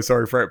I'm so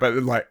sorry for it. But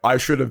like, I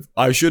should have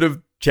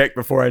checked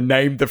before I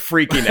named the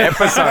freaking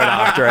episode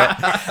after it.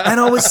 And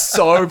I was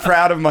so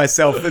proud of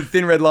myself. The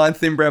Thin Red Line,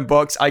 Thin Brown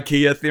Box,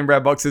 IKEA, Thin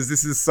Brown Boxes.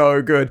 This is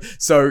so good.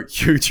 So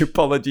huge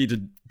apology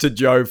to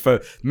Joe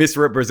for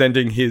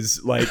misrepresenting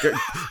his like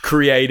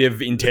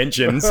creative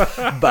intentions.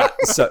 But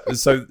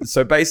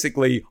so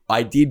basically,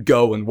 I did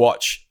go and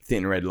watch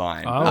Thin Red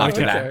Line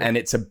after that, and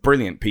it's a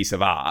brilliant piece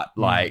of art.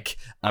 Like,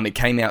 it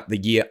came out the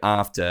year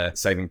after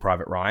Saving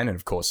Private Ryan, and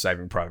of course,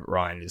 Saving Private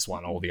Ryan just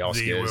won all the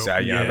Oscars.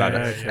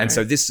 And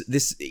so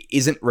this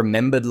isn't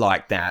remembered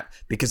like that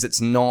because it's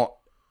not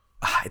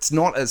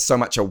as so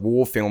much a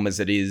war film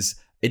as it is.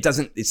 It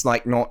doesn't. It's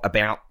like not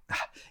about.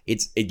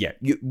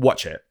 You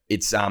watch it.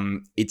 It's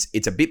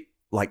a bit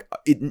like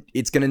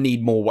it's going to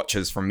need more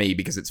watches from me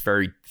because it's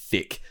very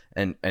thick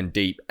and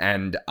deep.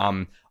 And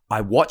I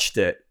watched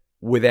it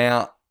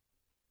without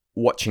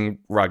watching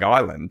Rug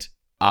Island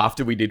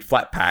after we did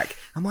Flat Pack.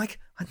 I'm like,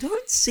 I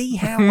don't see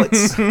how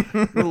it's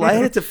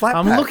related to Flat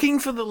Pack. I'm looking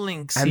for the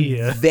links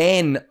here.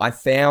 Then I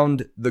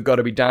found the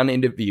Gotta Be Done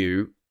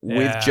interview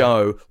with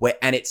Joe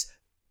and it's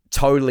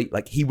totally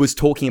like he was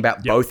talking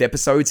about both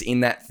episodes in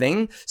that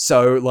thing.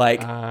 So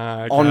like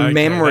on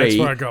memory,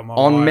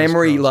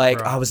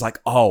 like I was like,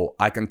 oh,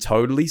 I can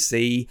totally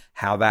see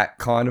how that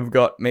kind of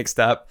got mixed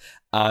up.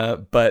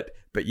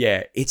 But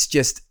yeah, it's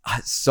just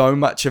so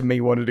much of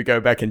me wanted to go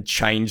back and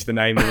change the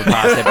name of the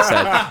past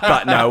episode.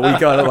 But no, we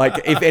gotta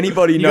like, if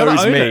anybody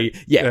knows me,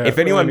 if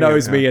anyone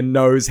knows me and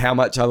knows how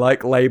much I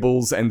like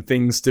labels and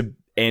things to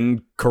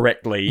end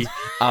correctly,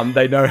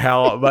 they know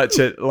how much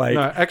it like.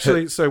 No,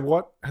 actually, so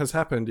what has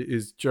happened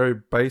is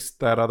Joe based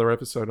that other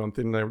episode on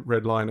Thin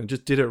Red Line and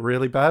just did it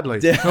really badly.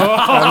 And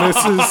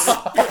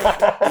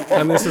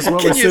this is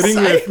what we're sitting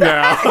with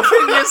now.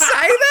 Can you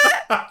say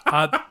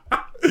that?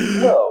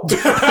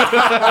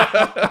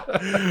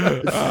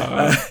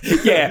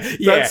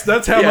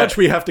 That's how much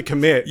we have to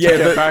commit to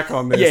get back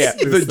on this. Yeah,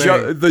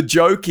 the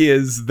joke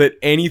is that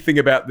anything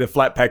about the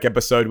Flat Pack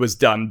episode was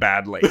done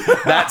badly.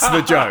 That's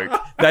the joke.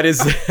 That is,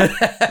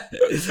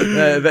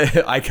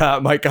 I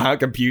can't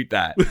compute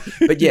that.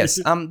 But yes,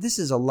 this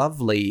is a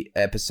lovely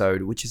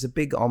episode, which is a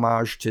big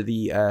homage to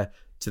the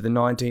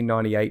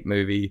 1998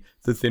 movie,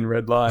 The Thin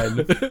Red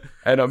Line,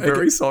 and I'm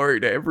very sorry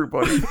to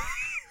everybody.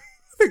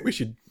 I think we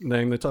should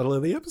name the title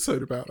of the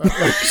episode about that.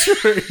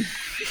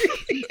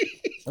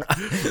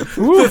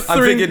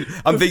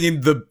 I'm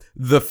thinking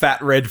the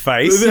fat red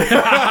face.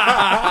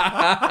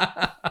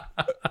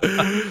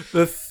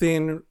 The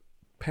thin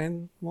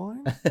pen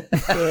line,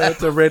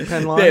 the red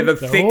pen line. Yeah,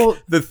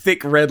 the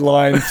thick red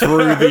line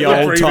through the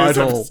old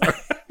title.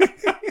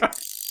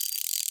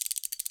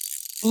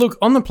 Look,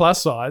 on the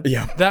plus side,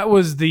 that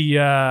was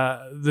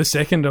the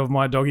second of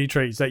my doggy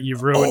treats that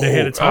you've ruined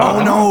ahead of time.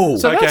 Oh, no.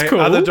 So that's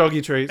cool. Other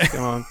doggy treats,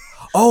 come on.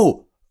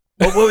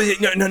 What was it?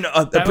 No.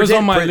 That was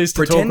on my list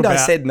to talk about. Pretend I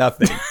said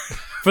nothing.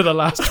 For the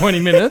last 20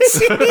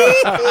 minutes.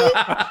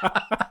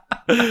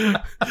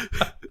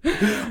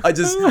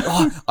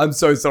 I'm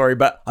so sorry,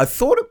 but I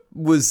thought it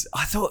was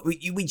our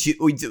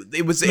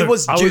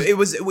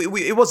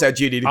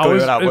duty to clear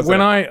it up.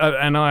 When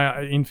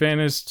I, in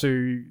fairness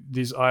to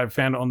this, I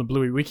found it on the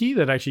Bluey Wiki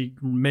that actually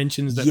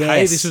mentions that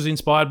hey, this was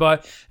inspired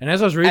by. And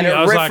as I was reading,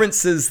 I was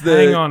references like,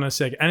 hang on a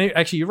second. And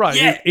actually, you're right.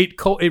 Yeah.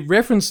 It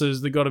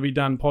references the Gotta Be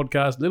Done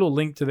podcast, little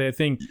link to their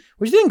thing,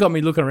 which then got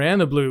me looking around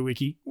the Bluey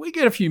Wiki. We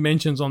get a few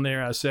mentions on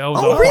there ourselves.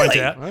 Oh, really?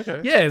 Point out.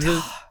 Okay. Yeah,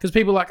 because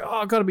people are like,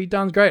 oh, Gotta Be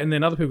Done's great, and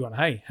then other people going,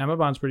 hey,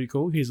 Hammerbarn's pretty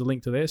cool. Here's a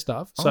link to their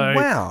stuff. So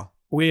wow.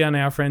 We are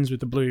now friends with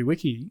the Bluey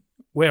Wiki.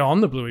 We're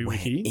on the Bluey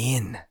Wiki.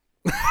 In.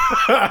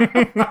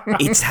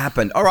 It's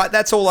happened. All right,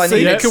 that's all I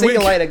need. See you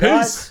later,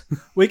 guys.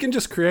 We can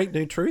just create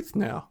new truth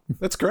now.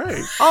 That's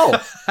great. Oh,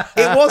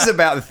 it was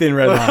about the Thin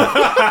Red Line.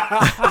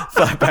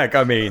 Flat Pack,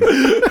 I mean.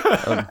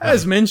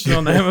 As mentioned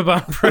on the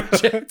Hammerbarn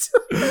project.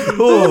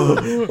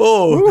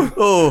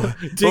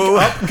 Dig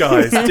up,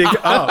 guys. Dig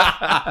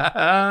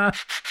up.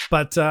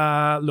 But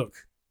look,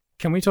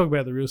 can we talk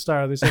about the real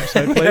star of this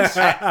episode, please?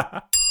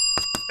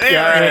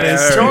 There it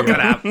is. Talk it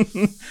up.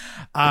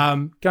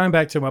 Going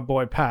back to my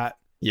boy Pat.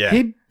 Yeah.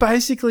 He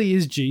basically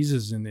is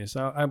Jesus in this.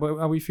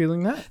 Are we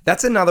feeling that?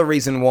 That's another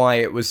reason why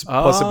it was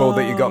possible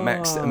that you got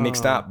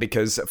mixed up,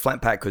 because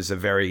Flat Pack was a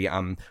very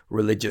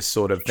religious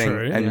sort of thing.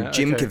 True. And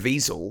Jim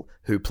Caviezel,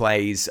 who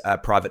plays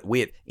Private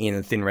Wit in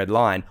The Thin Red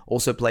Line,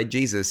 also played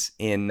Jesus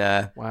in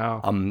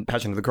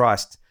Passion of the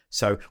Christ.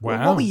 So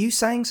what were you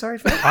saying? Sorry,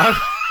 Phil?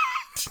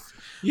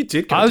 You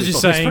did. I was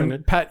just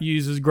saying Pat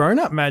uses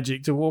grown-up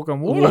magic to walk on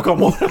water.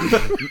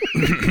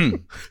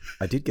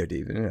 I did go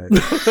deep.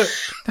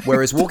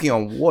 Whereas walking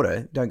on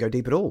water, don't go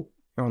deep at all.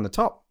 You're on the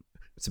top.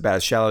 It's about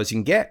as shallow as you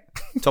can get.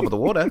 Top of the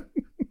water.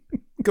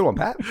 Good one,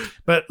 Pat.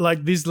 But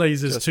like this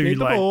leads us just to need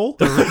like the ball.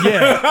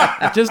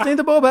 Just need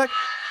the ball back.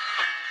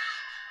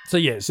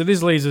 So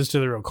this leads us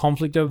to the real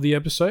conflict of the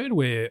episode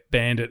where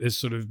Bandit has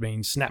sort of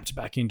been snapped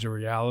back into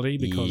reality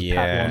because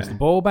Pat wants the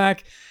ball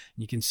back.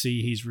 You can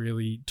see he's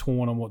really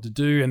torn on what to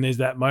do. And there's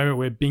that moment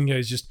where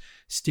Bingo's just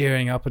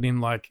staring up at him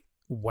like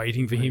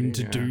waiting for him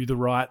to do the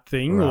right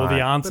thing or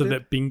the answer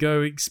that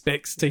Bingo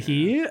expects to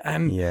hear.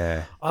 And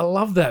I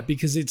love that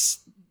because it's,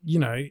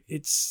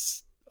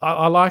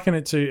 I liken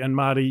it to, and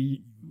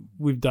Marty,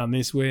 we've done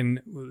this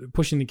when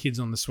pushing the kids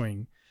on the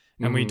swing.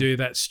 And we do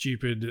that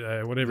stupid,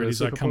 whatever it is,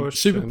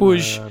 super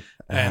push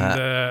and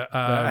the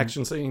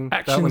action scene.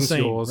 Action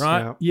scene, yours,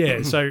 right?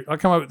 Yeah. So I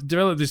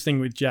develop this thing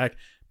with Jack,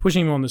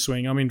 pushing him on the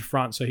swing. I'm in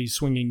front, so he's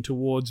swinging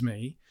towards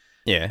me.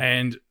 Yeah.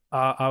 And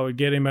I would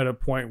get him at a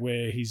point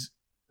where he's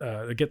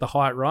get the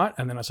height right,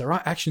 and then I say,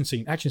 right, action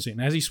scene.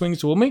 And as he swings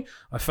toward me,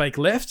 I fake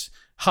left,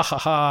 ha ha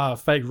ha,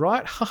 fake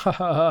right, ha ha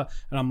ha,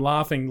 and I'm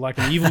laughing like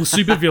an evil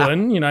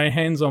supervillain,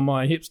 hands on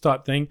my hips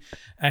type thing.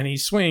 And he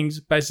swings,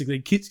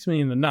 basically kicks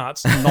me in the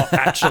nuts, not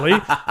actually.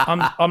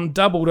 I'm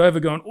doubled over,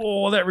 going,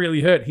 oh, that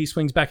really hurt. He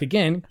swings back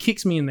again,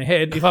 kicks me in the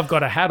head. If I've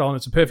got a hat on,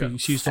 it's a perfect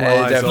excuse to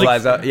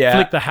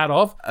flick the hat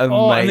off. Amazing.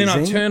 Oh, and then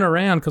I turn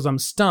around because I'm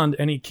stunned,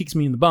 and he kicks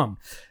me in the bum,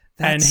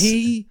 and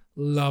he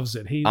loves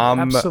it. He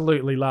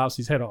absolutely laughs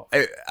his head off.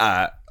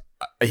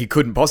 He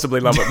couldn't possibly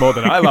love it more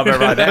than I love it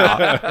right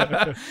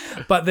now.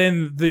 But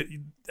then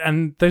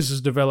and this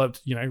has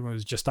developed, it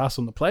was just us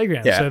on the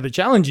playground. Yeah. So the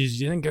challenge is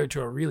you then go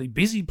to a really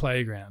busy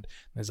playground.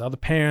 There's other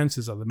parents,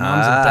 there's other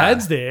mums and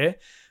dads there.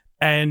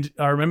 And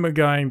I remember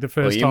going the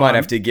first time. You might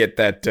have to get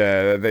that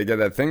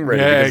thing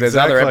ready because there's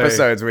other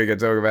episodes we could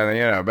talk about.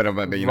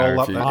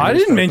 I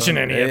didn't mention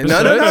any episodes.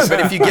 No. But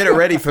if you get it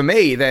ready for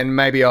me, then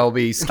maybe I'll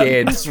be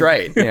scared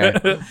straight.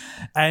 Yeah.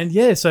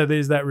 And so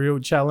there's that real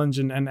challenge.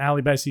 And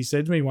Ali basically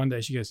said to me one day,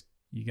 she goes,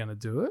 "You gonna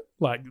do it?"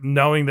 Like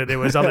knowing that there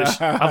was other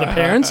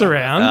parents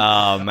around.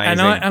 Oh,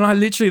 amazing! And I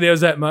literally, there was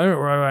that moment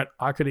where I went,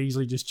 I could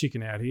easily just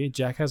chicken out here.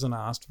 Jack hasn't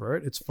asked for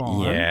it. It's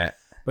fine. Yeah.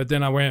 But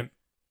then I went,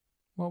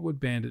 what would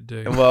Bandit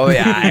do? Well,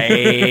 yeah.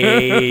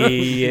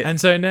 And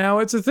so now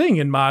it's a thing,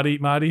 and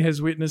Marty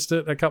has witnessed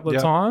it a couple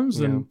of times,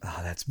 and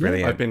that's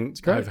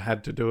brilliant. I've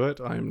had to do it.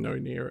 I'm nowhere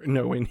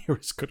near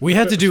as good. We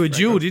had to do a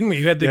duel, didn't we?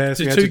 We had the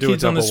two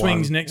kids on the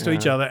swings next to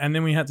each other, and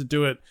then we had to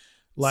do it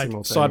like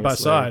side by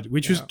side,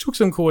 which took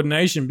some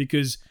coordination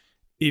because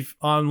if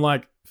I'm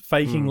like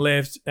faking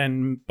left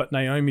but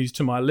Naomi's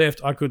to my left,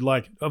 I could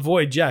like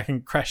avoid Jack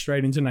and crash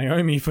straight into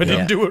Naomi if I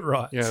didn't do it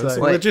right. Yeah, there's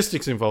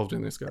logistics involved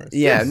in this, guys.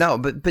 Yeah, no,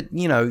 but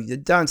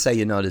don't say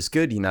you're not as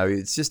good.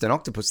 It's just an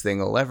octopus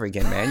thing all over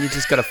again, man. You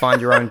just got to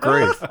find your own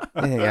groove.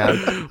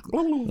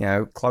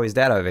 Chloe's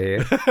dad over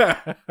here.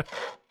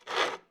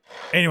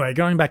 Anyway,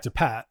 going back to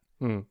Pat.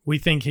 We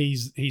think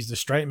he's the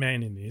straight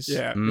man in this.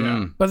 Yeah.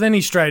 But then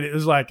he's straight. It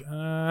was like,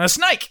 a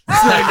snake.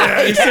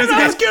 He says,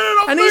 let's get it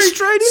off me. And he's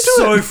straight into it.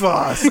 So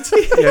fast.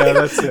 Yeah,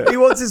 that's it. He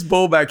wants his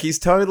ball back. He's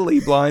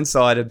totally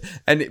blindsided.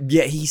 And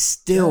yet he's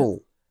still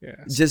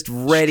just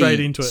ready.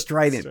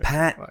 Straight into it.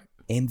 Pat,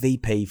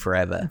 MVP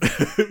forever.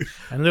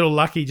 And little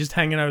Lucky just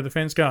hanging over the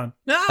fence going,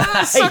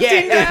 sucked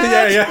in,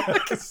 Dad.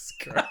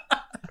 Yeah.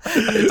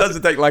 It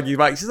doesn't take Lucky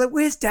back. She's like,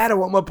 "Where's Dad? I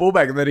want my ball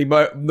back." And then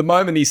the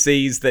moment he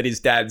sees that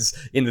his dad's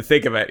in the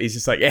thick of it, he's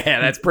just like,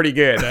 "Yeah, that's pretty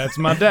good. That's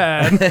my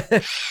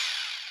dad."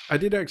 I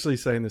did actually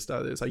say in the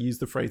start of this, I used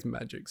the phrase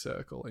magic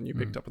circle, and you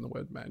picked up on the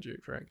word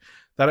magic, Frank.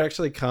 That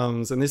actually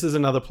comes, and this is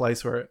another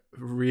place where it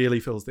really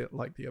feels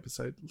like the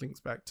episode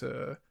links back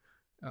to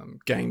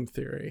game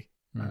theory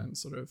and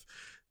sort of.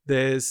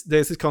 There's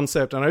this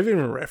concept, and I've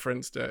even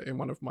referenced it in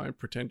one of my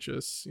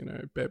pretentious,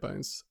 bare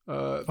bones.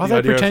 Are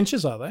they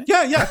pretentious? Are they?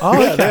 Yeah. Oh,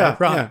 okay. They are.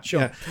 Right. Yeah,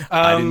 sure. Yeah.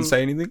 I didn't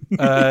say anything.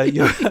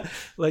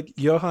 Like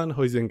Johann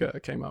Huizinga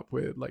came up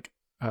with like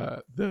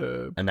a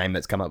name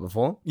that's come up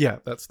before. Yeah,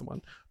 that's the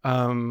one.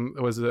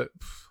 It was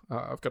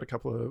I've got a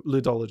couple of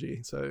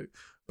ludology, so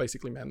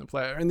basically man the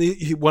player, and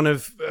one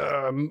of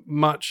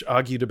much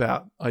argued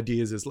about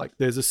ideas is like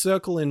there's a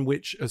circle in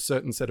which a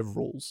certain set of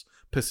rules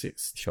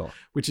persist. Sure.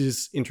 Which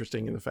is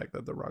interesting in the fact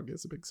that the rug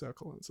is a big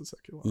circle and it's a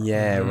circular.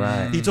 Yeah,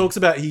 right.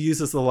 He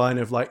uses the line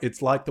of like,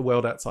 it's like the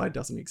world outside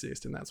doesn't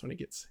exist, and that's when he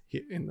gets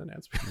hit in the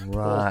nads.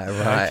 Right.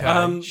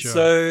 Okay, sure.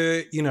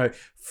 So,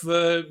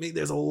 for me,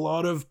 there's a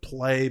lot of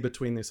play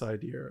between this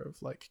idea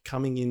of like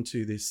coming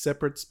into this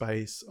separate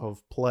space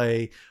of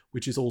play,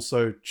 which is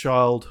also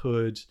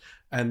childhood.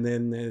 And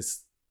then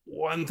there's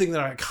one thing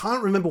that I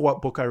can't remember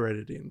what book I read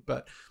it in,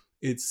 but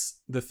it's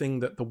the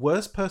thing that the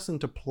worst person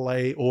to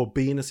play or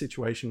be in a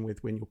situation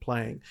with when you're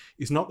playing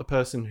is not the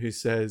person who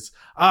says,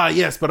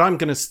 yes, but I'm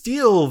going to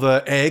steal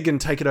the egg and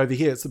take it over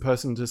here. It's the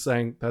person just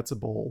saying, that's a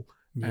ball.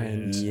 Yeah.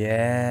 And,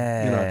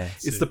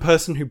 it's the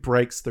person who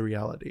breaks the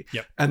reality.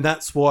 Yep. And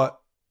that's what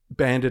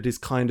Bandit is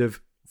kind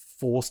of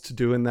forced to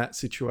do in that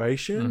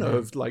situation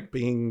of like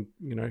being,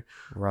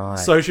 right.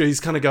 social. He's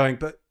kind of going,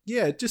 but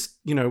yeah, just,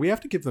 we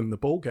have to give them the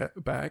ball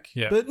back.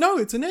 Yeah. But no,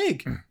 it's an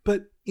egg.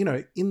 But,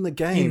 in the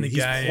game,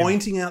 he's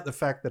pointing out the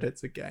fact that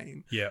it's a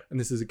game. Yeah. And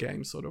this is a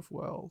game sort of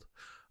world.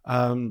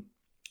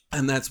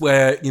 And that's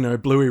where,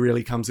 Bluey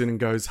really comes in and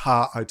goes,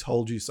 I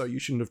told you so. You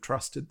shouldn't have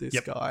trusted this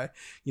guy.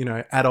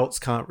 Adults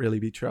can't really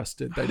be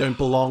trusted. They don't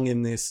belong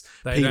in this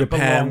Peter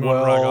Pan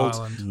world.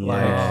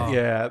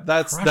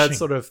 That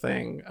sort of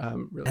thing.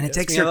 Really, and it's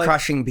extra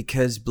crushing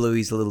because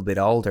Bluey's a little bit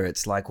older.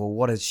 It's like, well,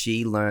 what has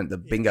she learned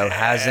that Bingo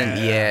hasn't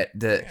yet?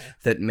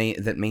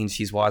 That means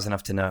she's wise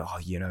enough to know,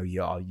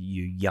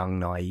 you young,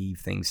 naive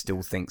thing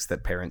still thinks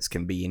that parents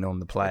can be in on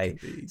the play.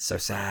 So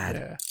sad.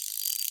 Yeah.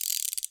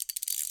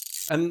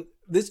 And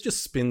this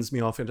just spins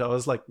me off into, I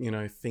was like,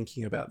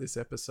 thinking about this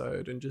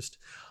episode and just,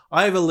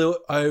 I have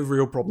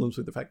real problems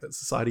with the fact that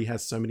society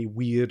has so many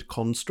weird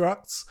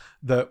constructs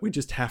that we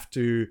just have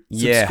to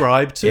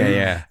subscribe to.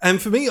 Yeah.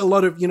 And for me, a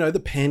lot of,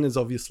 the pen is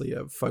obviously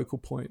a focal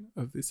point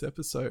of this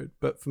episode,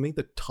 but for me,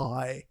 the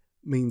tie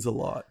means a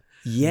lot.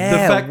 Yeah. The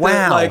fact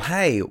that,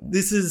 hey.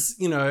 This is,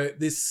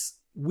 this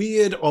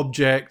weird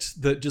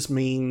object that just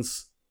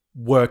means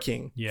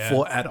working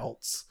for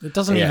adults. It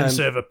doesn't even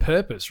serve a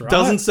purpose, right?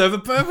 Doesn't serve a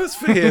purpose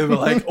for him,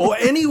 or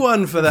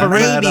anyone for that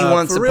matter. Maybe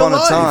once upon a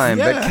time,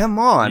 but come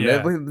on,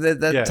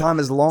 that time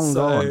is long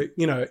gone.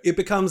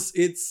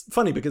 It's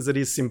funny because it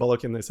is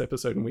symbolic in this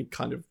episode, and we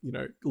kind of,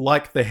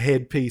 like the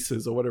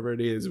headpieces or whatever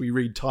it is, we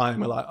read time,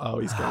 we're like, oh,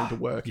 he's going to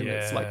work, and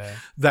it's like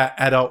that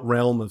adult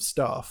realm of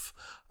stuff.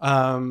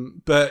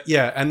 But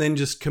yeah, and then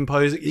just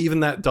composing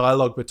even that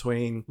dialogue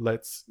between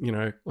let's,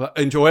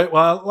 enjoy it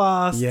while it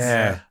lasts.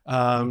 Yeah.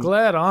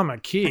 Glad I'm a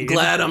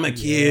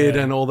kid.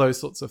 And all those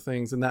sorts of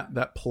things. And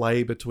that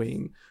play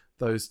between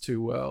those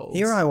two worlds.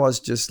 Here I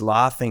was just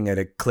laughing at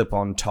a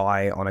clip-on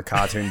tie on a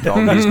cartoon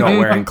dog who's not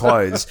wearing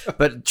clothes.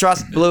 But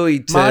trust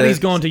Bluey to... Marty's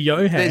gone to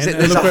Johan.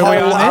 There's a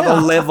whole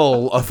other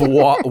level of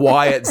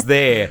why it's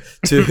there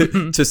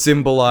to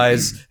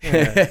symbolize.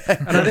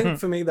 And I think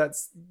for me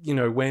that's,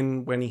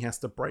 when he has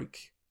to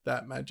break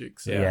that magic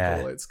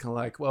circle, it's kind of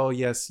like, well,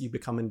 yes, you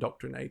become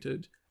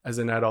indoctrinated as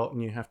an adult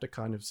and you have to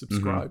kind of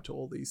subscribe to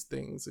all these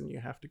things and you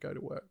have to go to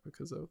work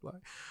because of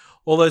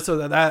although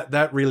so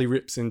that really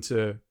rips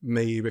into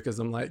me because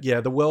I'm like,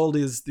 the world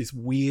is this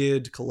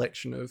weird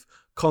collection of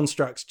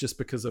constructs just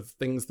because of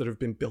things that have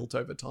been built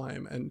over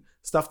time, and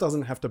stuff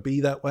doesn't have to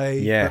be that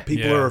way. But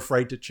people are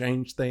afraid to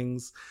change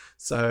things.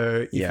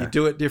 So if you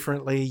do it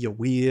differently, you're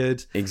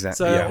weird.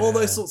 Exactly. So all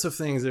those sorts of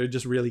things, it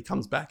just really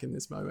comes back in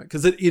this moment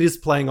because it is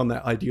playing on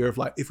that idea of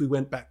if we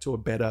went back to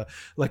a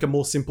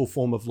more simple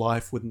form of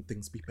life, wouldn't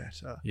things be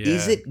better? Yeah.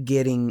 Is it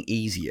getting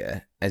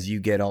easier as you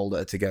get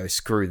older to go,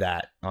 screw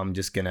that, I'm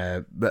just going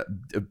to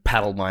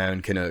paddle my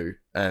own canoe?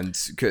 And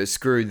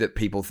screw that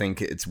people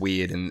think it's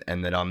weird and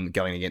that I'm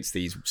going against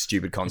these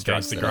stupid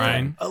constructs. Against the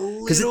grain. A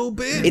little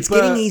bit. It's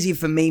getting easier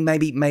for me,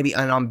 maybe,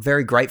 and I'm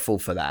very grateful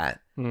for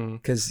that.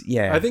 Because,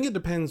 I think it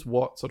depends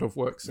what sort of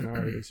work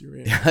scenarios you're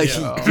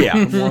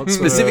in.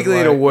 Specifically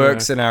in a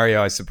work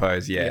scenario, I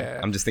suppose.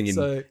 I'm just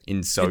thinking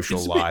in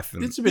social life.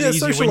 It's a bit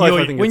easier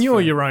when you're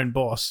your own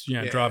boss,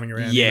 driving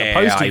around in a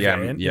postie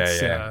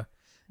van.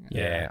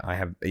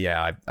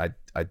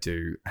 I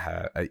do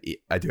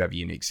have a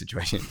unique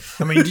situation.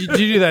 I mean, do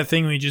you do that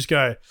thing where you just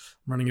go, I'm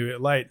running a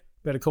bit late,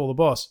 better call the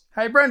boss.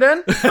 Hey,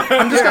 Brendan,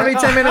 I'm just going to be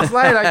 10 minutes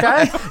late,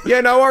 okay?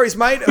 Yeah, no worries,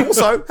 mate.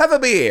 Also, have a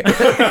beer.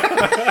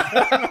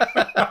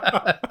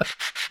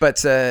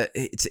 But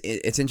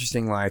it's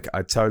interesting, I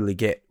totally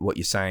get what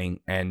you're saying,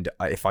 and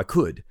if I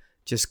could,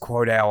 just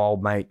quote our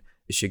old mate,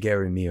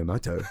 Shigeru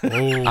Miyamoto.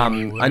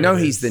 I know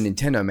he's the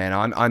Nintendo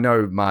man. I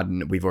know,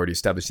 Martin, we've already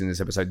established in this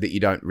episode that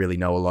you don't really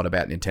know a lot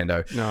about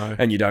Nintendo. No.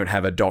 And you don't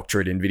have a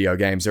doctorate in video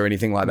games or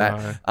anything like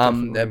that.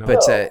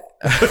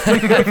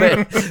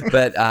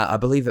 But I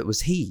believe it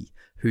was he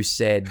who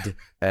said,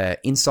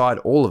 inside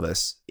all of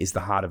us is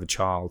the heart of a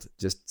child.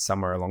 Just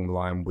somewhere along the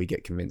line, we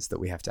get convinced that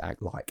we have to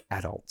act like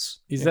adults.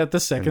 Is that the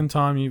second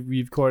time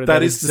you've quoted that?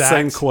 That is the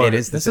same quote.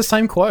 That's the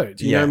same quote.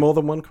 Do you know more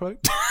than one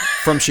quote?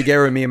 From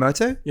Shigeru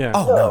Miyamoto? Yeah.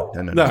 Oh,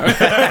 no.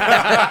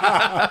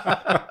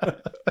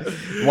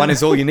 One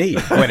is all you need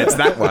when it's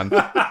that one.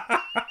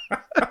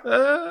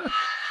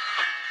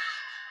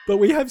 But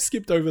we have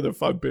skipped over the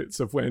fun bits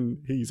of when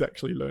he's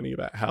actually learning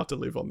about how to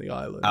live on the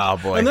island. Oh,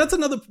 boy. And that's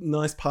another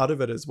nice part of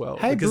it as well.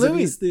 Hey,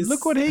 Bluey,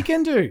 look what he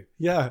can do.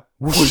 Yeah.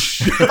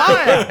 Whoosh.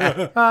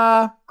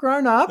 Fire.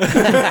 Grown up.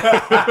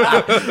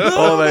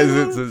 All those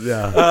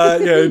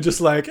instances,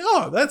 just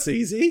that's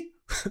easy.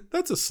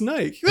 That's a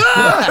snake.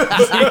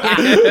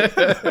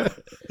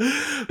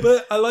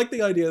 But I like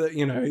the idea that,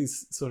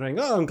 he's sort of saying,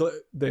 I'm glad,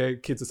 the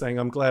kids are saying,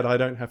 I'm glad I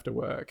don't have to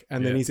work.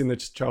 And then he's in the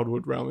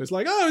childhood realm. He's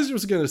like, I was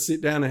just going to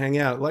sit down and hang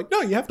out. Like, no,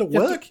 you have to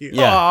work here.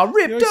 Yeah. Oh,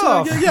 ripped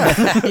off.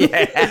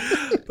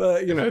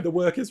 But, the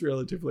work is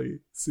relatively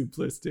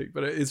simplistic,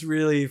 but it's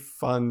really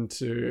fun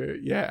to,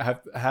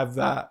 have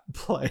that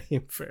play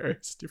in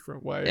various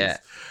different ways. Yeah.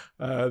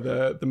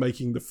 The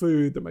making the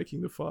food, the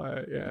making the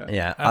fire.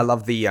 Yeah. I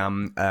love the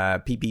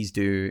peepees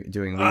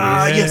doing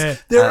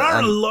yes. There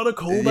are a lot of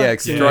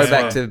callbacks.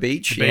 Throwback to the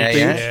beach.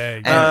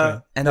 And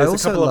there's I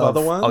also a couple of other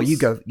ones. Oh, you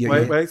go.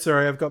 Wait.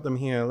 Sorry, I've got them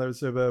here.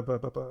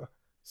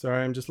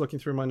 Sorry, I'm just looking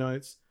through my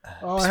notes.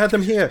 Oh, I had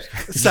them here.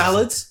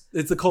 Salads.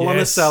 It's the call on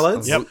the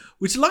salads. Yep.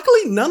 Which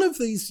luckily none of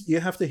these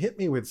you have to hit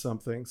me with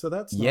something, so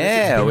that's nice.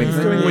 Yeah, It's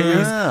doing when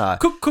you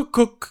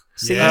cook.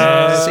 See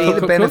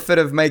the benefit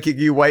of making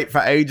you wait for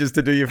ages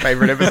to do your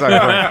favorite episode.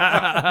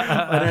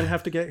 I don't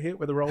have to get hit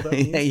with a rolled up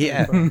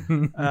Yeah.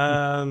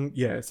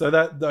 yeah. So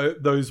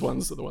those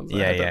ones are the ones.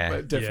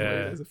 But definitely,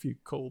 there's a few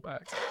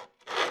callbacks.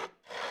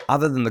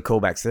 Other than the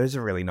callbacks, there's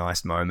a really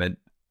nice moment.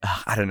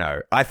 I don't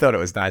know. I thought it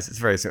was nice. It's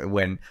very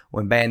when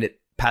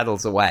Bandit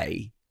paddles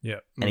away,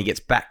 and he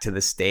gets back to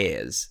the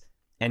stairs,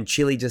 and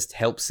Chili just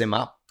helps him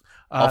up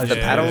off the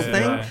paddle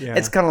thing. Yeah.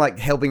 It's kind of like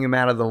helping him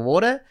out of the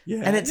water.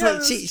 Yeah. And it's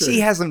like she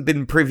hasn't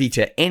been privy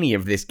to any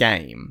of this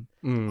game.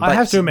 I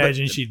have to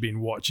imagine she'd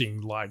been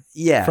watching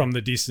from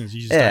the distance.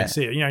 You just don't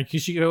see it,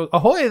 because she goes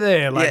ahoy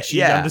there,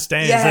 she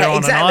understands. they're on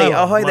exactly. an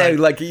island. Ahoy there,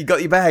 like you got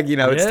your bag.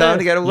 It's time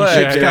to go to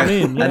work. Come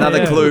in. Yeah,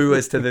 another clue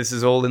as to this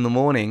is all in the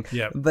morning.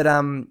 Yeah. But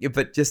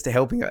just to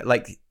helping her,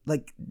 like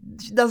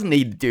she doesn't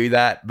need to do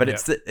that. But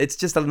it's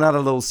just another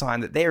little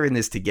sign that they're in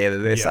this together.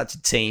 They're such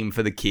a team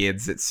for the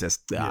kids. It's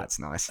just it's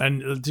nice.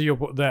 And to your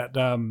point, that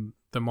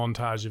the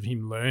montage of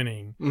him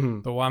learning,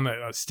 the one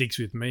that sticks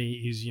with me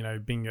is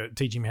Bingo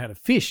teaching him how to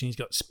fish, and he's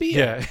got a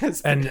spear,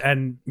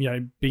 and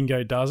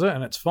Bingo does it,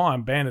 and it's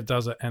fine. Bandit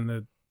does it,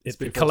 and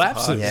it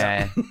collapses,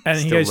 and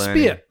he goes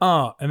spear,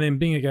 and then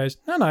Bingo goes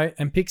no,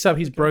 and picks up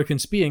his broken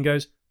spear and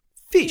goes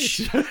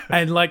fish,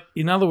 and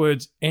in other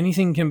words,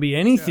 anything can be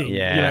anything.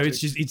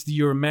 It's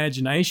your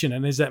imagination,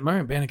 and there's that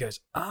moment. Bandit goes,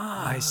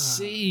 I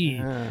see,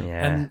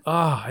 and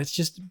it's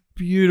just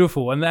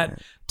beautiful, and that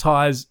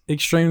ties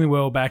extremely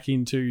well back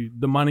into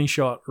the money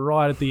shot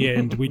right at the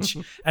end, which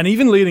and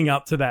even leading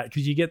up to that,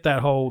 because you get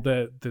that whole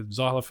the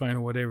xylophone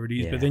or whatever it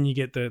is, but then you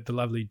get the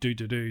lovely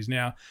doo-doo-doos.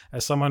 Now,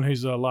 as someone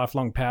who's a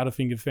lifelong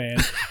Powderfinger fan,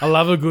 I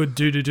love a good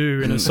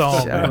doo-doo-doo in a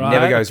song. Right?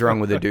 Never goes wrong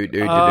with a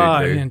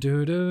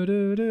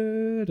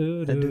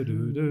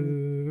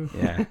doo-doo-doo-doo-doo-doo-doo.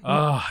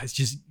 It's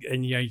just,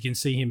 and you can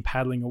see him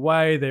paddling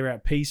away. They're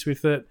at peace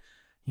with it.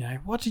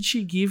 What did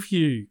she give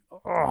you?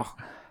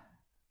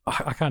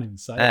 I can't even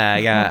say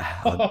it.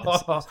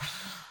 Silence,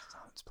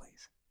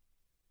 please.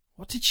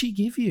 What did she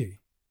give you?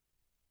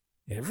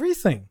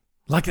 Everything.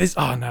 Like this.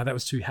 Oh no, that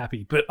was too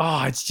happy. But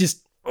it's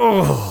just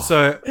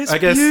so it's I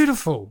guess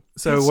beautiful.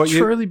 So it's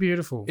truly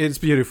beautiful. It's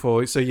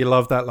beautiful. So you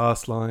love that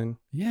last line.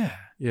 Yeah.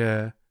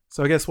 Yeah.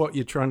 So I guess what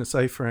you're trying to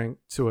say, Frank,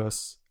 to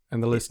us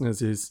and the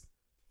listeners is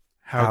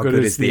how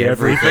good is the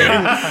everything?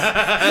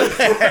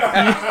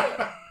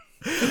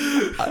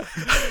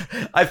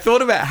 I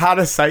thought about how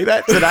to say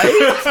that today,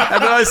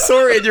 and then I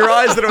saw it in your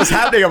eyes that it was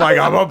happening. I'm like,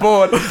 I'm on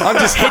board. I'm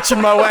just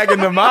hitching my wagon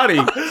to Marty.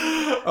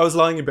 I was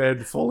lying in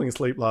bed, falling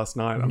asleep last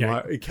night. I'm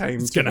like, it came.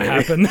 It's going to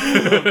happen.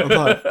 I'm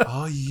like,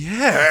 oh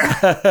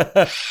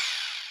yeah.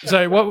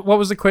 So what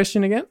was the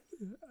question again?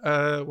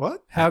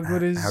 What? How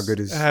good is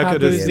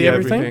the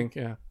everything?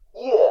 Yeah.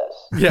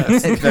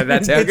 Yes.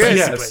 That's how good.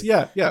 Yes.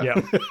 Yeah.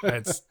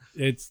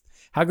 It's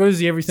how good is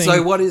the everything?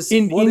 So what is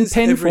in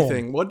pen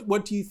everything? form?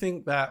 What do you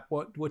think that?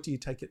 What do you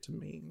take it to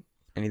mean?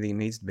 Anything it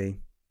needs to be.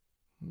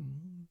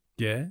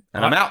 Yeah.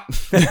 And I'm out.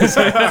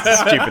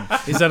 Stupid.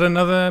 Is that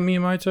another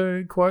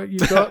Miyamoto quote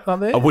you've got up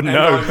there? I wouldn't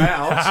know. I'm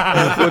out.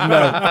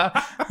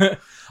 I wouldn't know.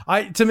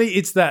 To me,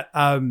 it's that.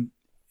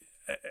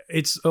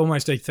 It's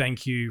almost a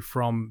thank you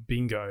from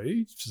Bingo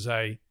to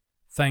say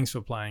thanks for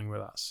playing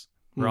with us,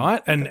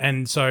 right?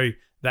 And so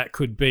that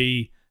could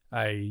be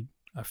a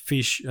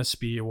fish, a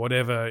spear,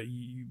 whatever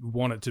you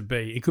want it to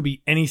be. It could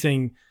be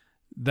anything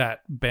that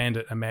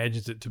Bandit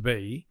imagines it to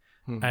be.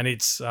 And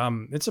it's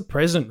a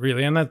present,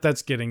 really, and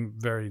that's getting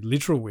very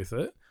literal with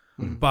it.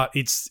 But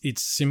it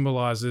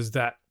symbolizes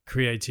that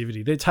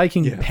creativity. They're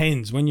taking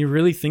pens. When you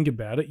really think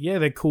about it,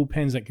 they're cool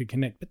pens that could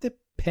connect, but they're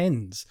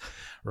pens,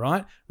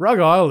 right? Rug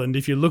Island,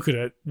 if you look at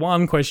it,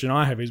 one question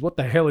I have is what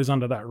the hell is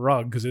under that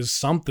rug? Because there's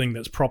something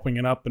that's propping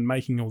it up and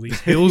making all these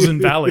hills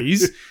and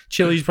valleys.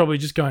 Chili's probably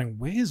just going,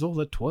 where's all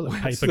the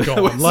toilet paper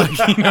gone?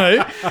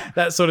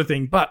 That sort of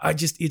thing. But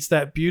it's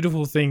that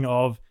beautiful thing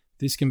of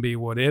this can be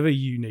whatever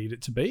you need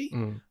it to be.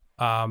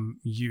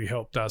 You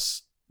helped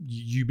us.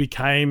 You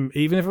became,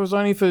 even if it was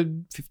only for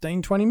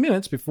 15, 20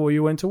 minutes before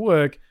you went to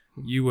work,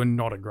 you were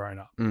not a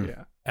grown-up.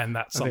 Yeah. And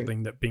that's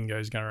something that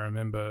Bingo's going to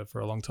remember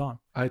for a long time.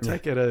 I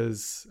take it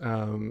as,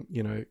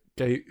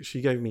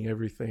 she gave me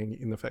everything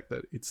in the fact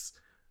that it's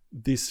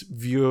this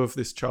view of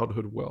this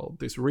childhood world,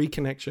 this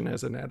reconnection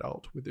as an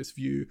adult with this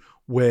view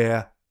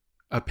where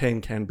a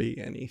pen can be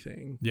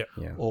anything. Yeah.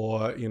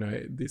 Or,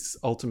 this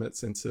ultimate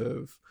sense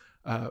of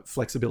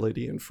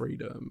flexibility and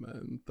freedom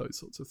and those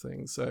sorts of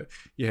things. So,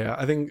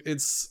 I think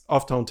it's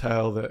oft-told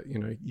tale that,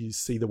 you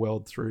see the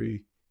world through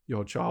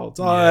your child's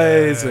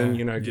eyes and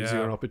gives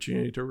you an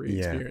opportunity to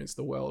re-experience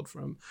the world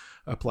from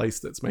a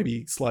place that's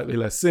maybe slightly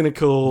less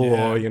cynical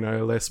or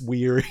less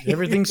weary.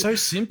 Everything's so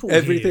simple.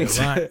 Everything's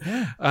so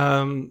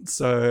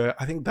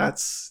I think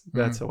that's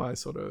how I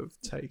sort of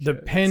take the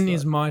it. pen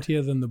is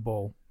mightier than the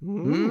ball.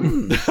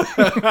 The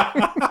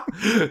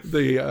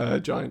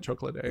giant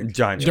chocolate egg.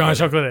 Giant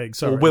chocolate egg.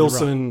 Sorry, or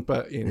Wilson,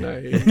 but in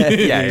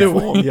a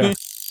form.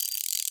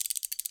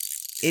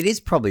 It is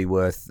probably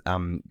worth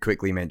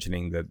quickly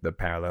mentioning the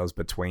parallels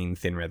between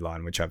Thin Red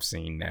Line, which I've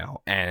seen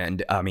now,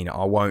 and I mean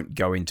I won't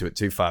go into it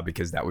too far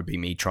because that would be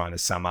me trying to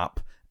sum up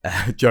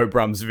Joe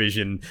Brum's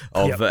vision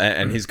of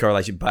and his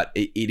correlation. But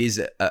it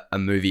is a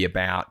movie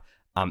about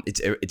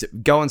it's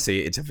go and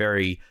see it. It's a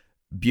very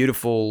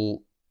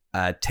beautiful,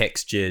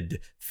 textured,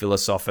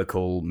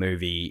 philosophical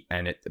movie,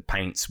 and it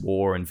paints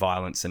war and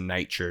violence and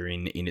nature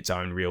in its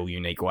own real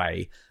unique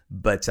way.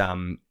 But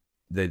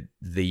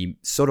the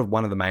sort of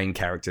one of the main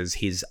characters,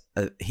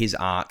 his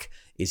arc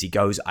is he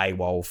goes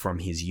AWOL from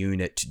his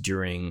unit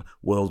during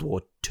World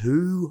War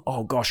II.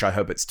 Oh gosh, I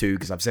hope it's 2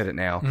 because I've said it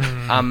now.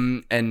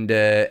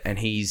 And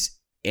he's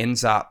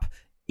ends up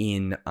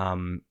he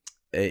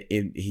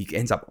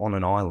ends up on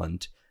an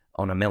island,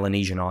 on a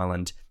Melanesian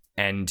island,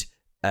 and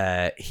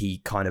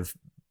he kind of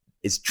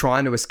is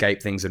trying to escape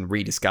things and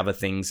rediscover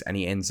things, and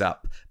he ends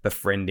up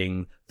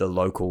befriending the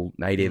local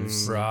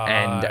natives.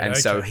 And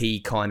so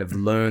he kind of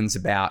learns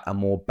about a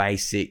more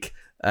basic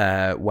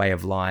way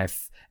of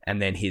life,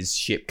 and then his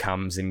ship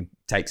comes and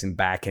takes him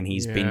back, and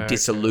he's been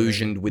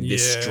disillusioned with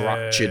this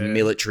structured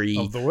military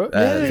thing,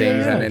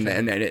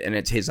 and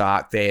it's his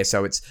arc there.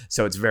 So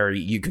it's very,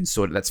 you can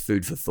sort of, that's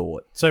food for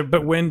thought. So,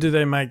 but when do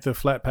they make the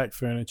flat pack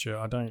furniture?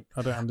 I don't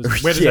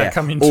understand. Where does that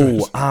come into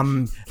it?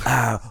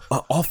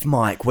 Off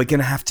mic, we're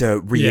gonna have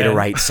to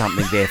reiterate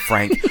something there,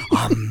 Frank.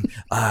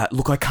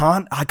 Look, I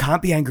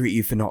can't be angry at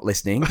you for not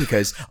listening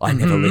because I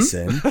never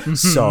listen.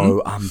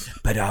 So,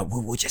 but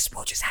we'll just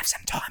have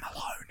some time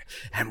alone.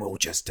 And we'll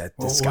just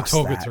discuss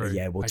we'll talk that. It through.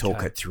 Yeah, we'll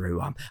talk it through.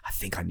 I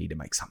think I need to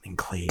make something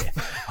clear.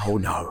 Oh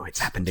no, it's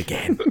happened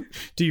again.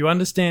 Do you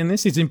understand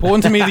this? It's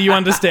important to me that you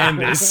understand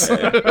this.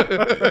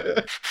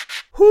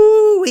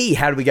 Hoo-wee.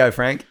 How did we go,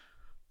 Frank?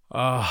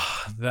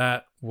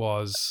 That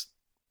was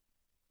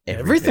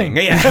everything.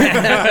 Yeah.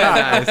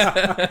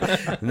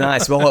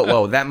 Nice.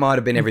 Well, that might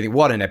have been everything.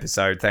 What an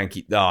episode. Thank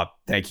you.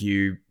 Thank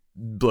you,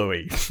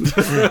 Bluey.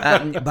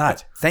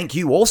 But thank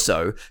you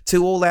also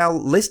to all our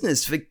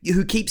listeners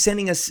who keep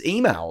sending us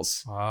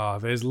emails.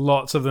 There's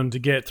lots of them to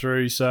get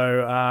through.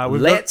 So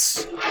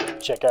let's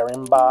check our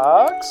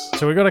inbox.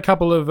 So we've got a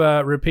couple of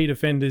repeat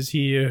offenders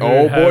here.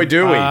 Oh boy,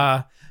 do we!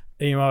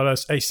 Emailed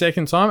us a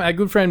second time. Our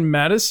good friend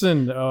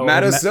Madison.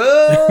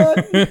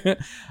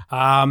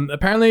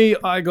 Apparently,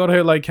 I got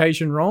her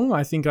location wrong.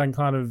 I think I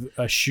kind of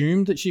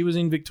assumed that she was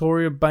in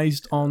Victoria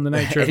based on the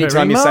nature of her email.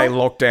 Anytime you say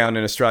lockdown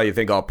in Australia, you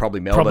think,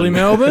 probably Melbourne. Probably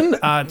Melbourne.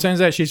 It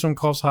turns out she's from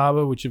Coffs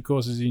Harbour, which of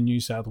course is in New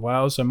South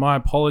Wales. So my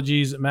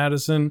apologies,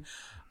 Madison.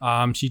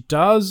 She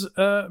does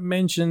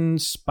mention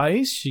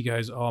space. She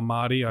goes,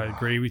 Marty, I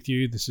agree with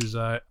you. This is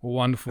a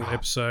wonderful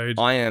episode.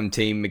 I am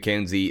Team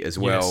Mackenzie as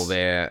well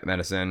there,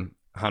 Madison.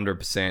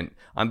 100%.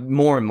 I'm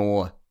more and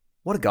more.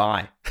 What a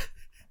guy.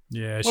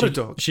 Yeah, what a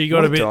dog. She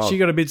got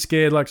a bit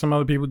scared, like some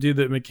other people did,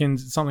 that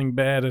something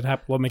bad had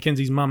happened. Well,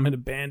 Mackenzie's mum had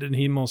abandoned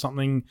him or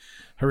something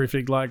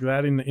horrific like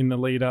that in the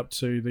lead up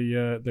to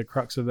the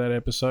crux of that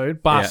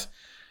episode. But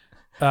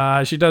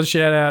she does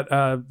shout out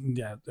our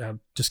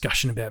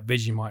discussion about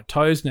Vegemite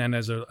toast, and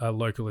as a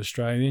local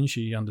Australian,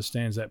 she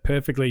understands that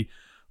perfectly.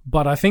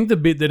 But I think the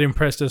bit that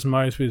impressed us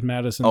most with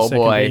Madison's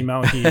second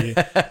email here,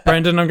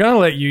 Brendan, I'm going to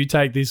let you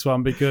take this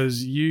one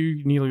because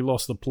you nearly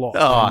lost the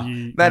plot.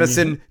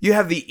 Madison, you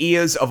have the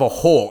ears of a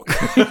hawk,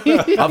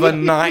 of a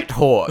night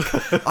hawk.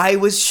 I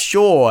was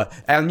sure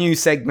our new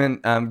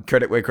segment,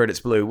 Credit Where Credit's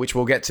Blue, which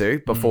we'll get to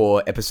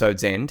before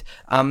episode's end,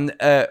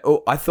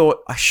 I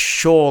thought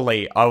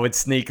surely I would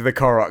sneak the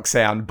Korok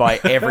sound by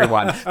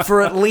everyone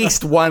for at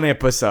least one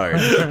episode.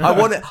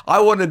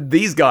 I wanted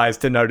these guys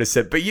to notice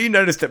it, but you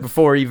noticed it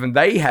before even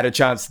they had a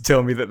chance to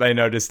tell me that they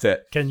noticed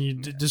it. Can you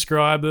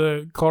describe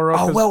the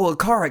Korok?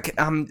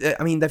 Korok.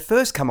 I mean, they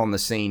first come on the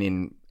scene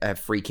in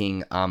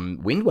freaking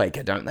Wind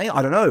Waker, don't they?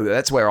 I don't know.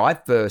 That's where I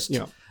first.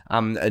 Yeah.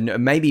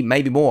 And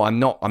maybe more. I'm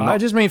not. I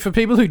just mean for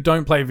people who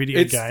don't play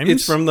video games.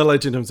 It's from The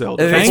Legend of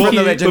Zelda. Before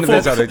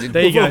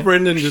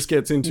Brendan just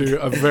gets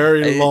into a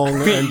very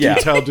long and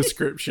detailed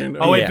description.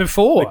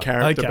 Before the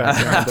character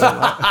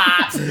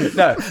background.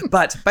 No,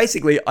 but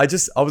basically, I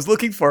was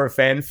looking for a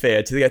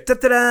fanfare to go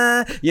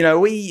da-da-da.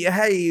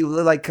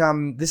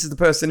 This is the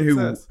person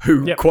who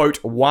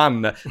quote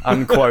won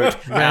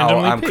unquote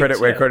our Credit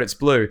Where Credit's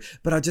Blue.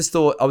 But I just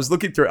thought I was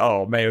looking through.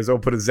 Oh, may as well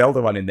put a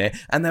Zelda one in there,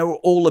 and they were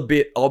all a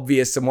bit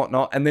obvious and whatnot.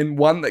 And then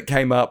one that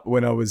came up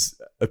when I was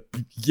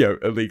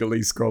illegally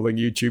scrolling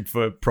YouTube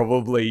for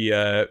probably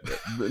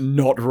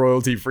not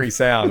royalty free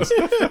sounds.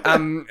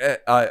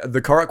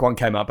 The Korok one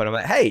came up and I'm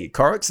like, hey,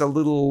 Korok's a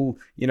little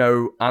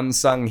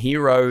unsung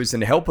heroes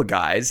and helper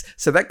guys,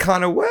 so that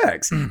kind of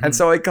works. And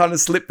so I kind of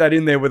slipped that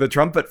in there with a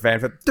trumpet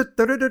fanfare,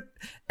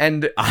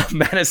 and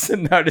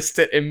Madison noticed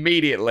it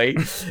immediately.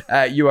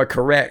 You are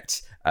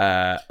correct.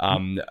 Breath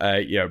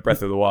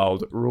of the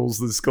Wild rules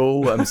the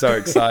school. I'm so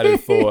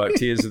excited for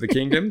Tears of the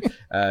Kingdom.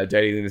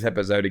 Dating this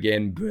episode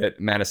again, but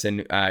Madison,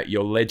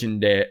 your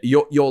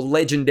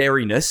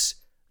legendariness,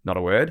 not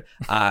a word,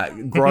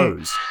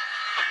 grows.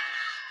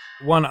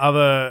 One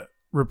other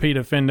repeat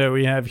offender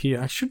we have here.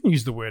 I shouldn't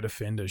use the word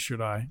offender,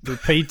 should I?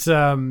 Repeat.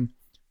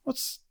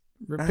 What's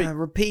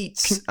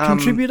repeats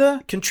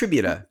contributor.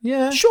 Contributor.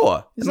 Yeah.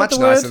 Sure. Is Much that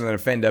the nicer word? than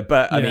offender,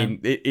 but I Yeah. mean,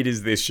 it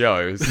is this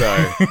show, so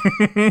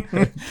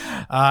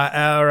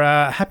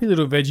Our happy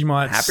little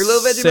Vegemite, happy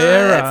little Vegemite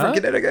Sarah, from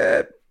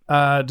Connecticut.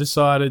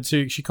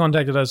 she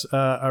contacted us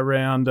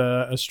around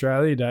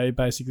Australia Day,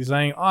 basically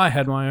saying, I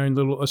had my own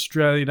little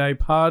Australia Day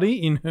party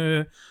in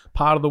her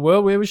part of the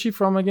world. Where was she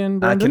from again,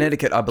 Brendan?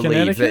 Connecticut, I believe.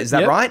 Connecticut, Is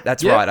that yep. right?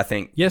 That's Yep. right, I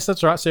think. Yes,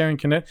 that's right, Sarah in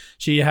Connecticut.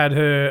 She had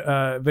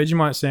her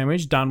Vegemite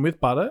sandwich done with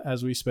butter,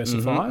 as we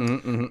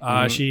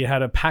specified. She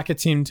had a pack of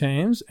Tim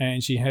Tams,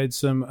 and she had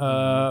some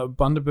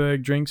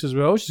Bundaberg drinks as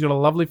well. She's got a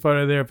lovely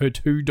photo there of her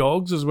 2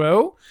 dogs as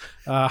well.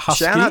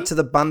 Husky. Shout out to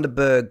the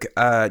Bundaberg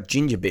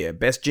ginger beer,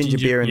 best ginger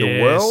beer in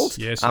the world.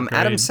 Yes, Adam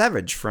agreed.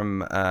 Savage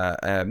from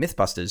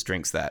Mythbusters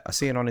drinks that. I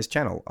see it on his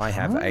channel. I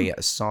have a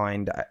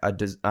signed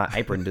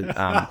apron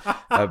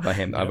by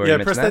him. I've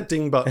already press mentioned that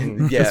ding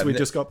button because we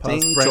just got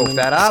past Ding, Brendan. chalk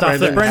that up. Stuff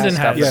that Brendan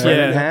has. Stuff that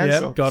Brendan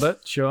has. Yeah, got it,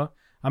 sure.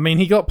 I mean,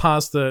 he got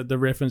past the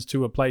reference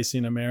to a place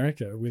in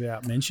America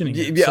without mentioning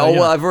it. Yeah, So,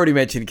 well, I've already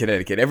mentioned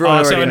Connecticut. Everyone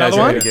Oh, so already knows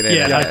another one?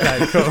 Connecticut. Yeah,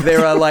 okay, cool.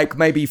 There are like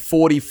maybe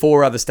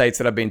 44 other states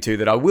that I've been to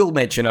that I will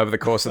mention over the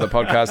course of the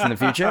podcast in the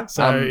future.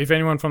 So if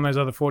anyone from those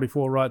other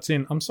 44 writes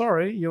in, I'm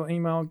sorry, your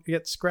email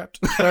gets scrapped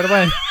straight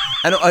away.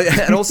 And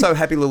also,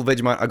 happy little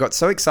Vegemite. I got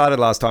so excited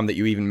last time that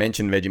you even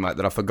mentioned Vegemite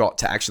that I forgot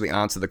to actually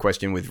answer the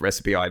question with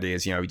recipe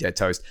ideas. You know, we did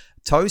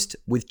toast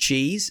with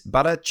cheese,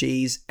 butter,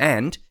 cheese,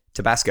 and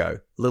Tabasco.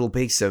 Little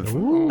piece of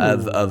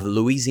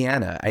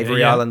Louisiana,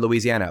 Avery Island,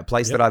 Louisiana, a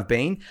place that I've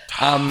been.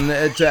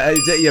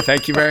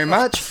 Thank you very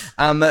much.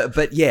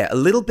 But yeah, a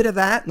little bit of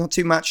that, not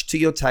too much to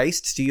your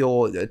taste, to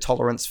your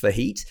tolerance for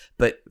heat.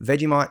 But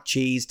Vegemite,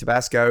 cheese,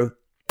 Tabasco.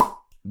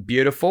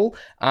 Beautiful.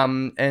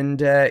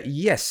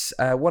 Yes,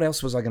 what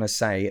else was I going to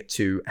say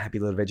to Happy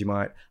Little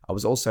Vegemite? I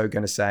was also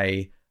going to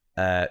say,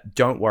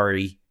 don't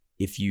worry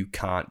if you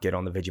can't get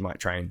on the Vegemite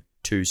train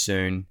too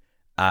soon.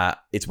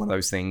 It's one of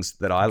those things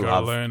that I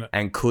love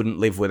and couldn't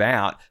live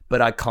without,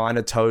 but I kind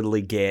of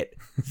totally get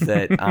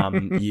that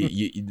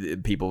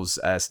people's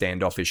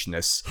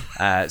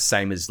standoffishness,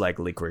 same as like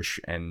licorice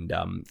and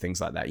things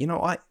like that. You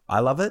know, I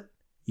love it.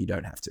 You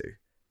don't have to,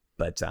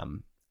 but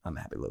I'm a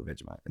happy little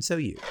Vegemite, and so are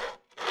you.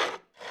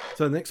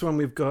 So the next one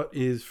we've got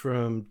is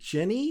from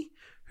Jenny,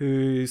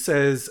 who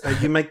says,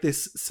 you make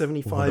this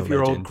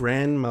 75-year-old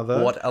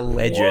grandmother. What a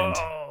legend.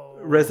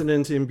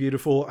 Resident in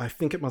beautiful, I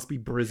think it must be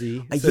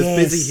Brizzy. It says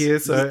busy here,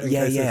 so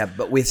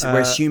but we're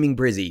assuming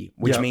Brizzy,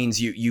 which means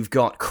you've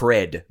got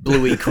cred,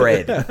 bluey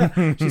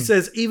cred. She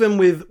says, even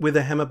with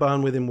a hammer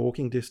barn within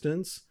walking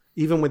distance,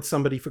 even with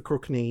somebody for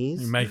crook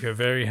knees. You make her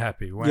very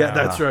happy. Wow. Yeah,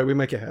 that's right. We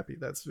make her happy.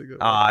 That's a good.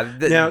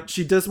 Now,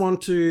 she does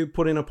want to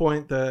put in a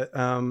point that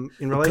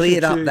in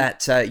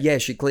relation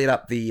she cleared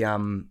up the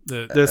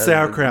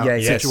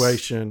sauerkraut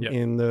situation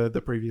in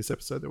the previous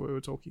episode that we were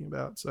talking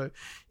about. So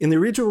in the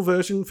original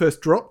version,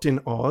 first dropped in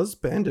Oz,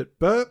 Bandit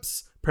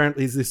burps.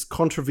 Apparently is this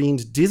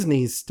contravened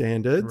Disney's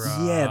standards.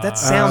 Right. Yeah, that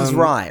sounds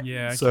right.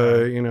 Yeah. Okay.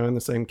 So, in the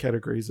same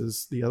categories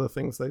as the other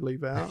things they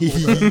leave out,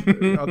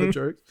 the other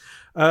jokes.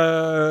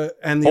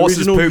 And the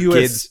Horses original poop, US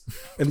kids.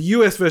 and the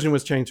US version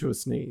was changed to a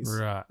sneeze.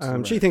 Right.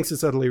 She thinks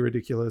it's utterly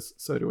ridiculous.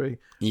 So do we.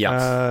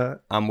 Yeah,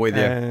 I'm with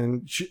you.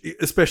 And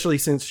especially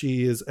since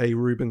she is a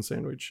Reuben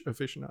sandwich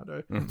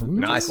aficionado.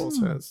 Nice. Which, of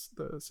course, has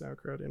the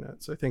sauerkraut in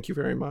it. So thank you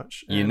very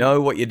much. You know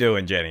what you're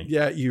doing, Jenny.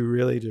 Yeah, you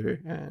really do.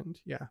 And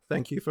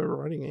thank you for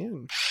writing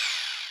in.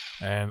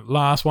 And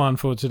last one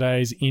for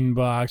today's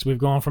inbox. We've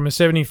gone from a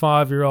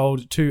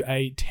 75-year-old to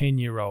a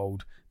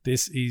 10-year-old.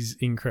 This is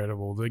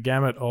incredible. The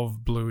gamut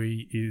of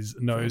Bluey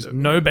knows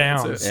no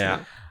bounds.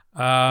 Yeah.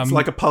 It's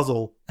like a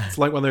puzzle. It's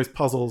like one of those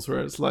puzzles where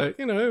it's like,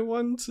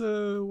 1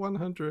 to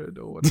 100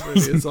 or whatever it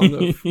is on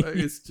the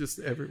it's just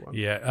everyone.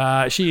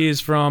 Yeah. She is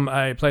from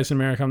a place in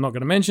America I'm not going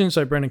to mention,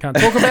 so Brendan can't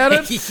talk about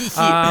it.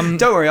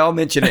 Don't worry, I'll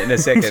mention it in a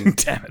second.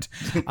 Damn it.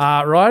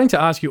 Writing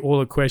to ask you all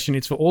a question.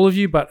 It's for all of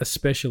you, but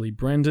especially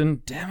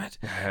Brendan. Damn it.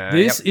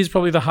 This is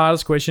probably the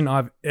hardest question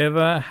I've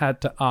ever had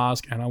to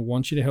ask, and I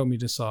want you to help me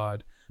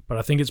decide. But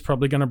I think it's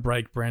probably going to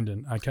break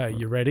Brendan. Okay,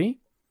 you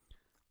ready?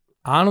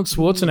 Arnold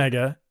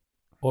Schwarzenegger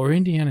or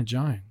Indiana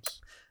Jones?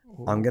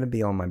 I'm going to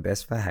be on my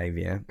best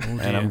behavior,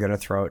 and I'm going to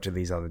throw it to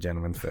these other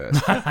gentlemen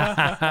first.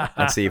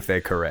 Let's see if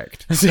they're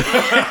correct.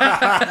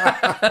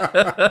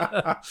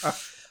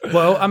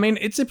 Well, I mean,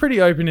 it's a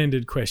pretty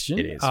open-ended question.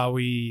 It is. Are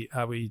we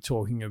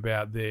talking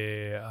about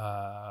their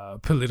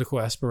political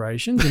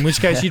aspirations? In which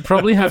case, you'd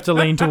probably have to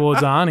lean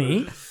towards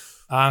Arnie.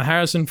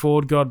 Harrison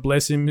Ford, God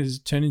bless him, has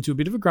turned into a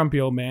bit of a grumpy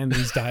old man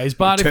these days.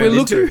 But if we're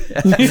looking,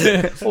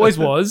 always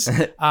was.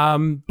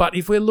 But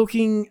if we're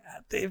looking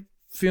at their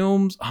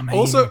films, I mean,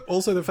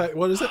 also the fact,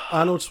 what is it?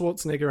 Arnold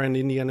Schwarzenegger and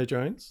Indiana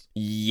Jones.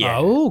 Yeah.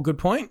 Oh, good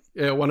point.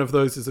 Yeah, one of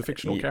those is a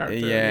fictional character.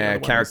 Yeah,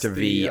 character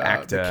v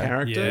actor. The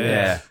character.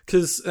 Yeah.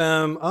 Because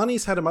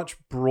Arnie's had a much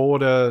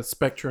broader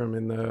spectrum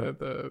in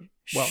the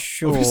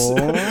sure.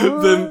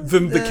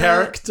 than the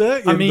character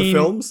in the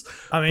films.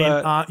 I mean,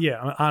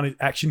 Arnie's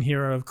action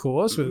hero, of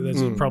course.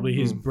 That's probably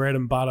his bread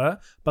and butter.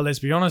 But let's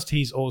be honest,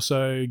 he's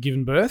also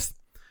given birth.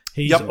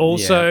 He's Yep.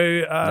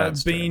 also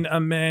that's been a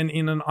man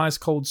in an ice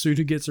cold suit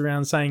who gets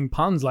around saying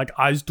puns like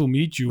 "Eyes to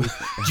meet you."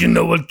 Do you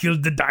know what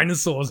killed the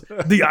dinosaurs?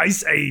 The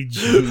Ice Age.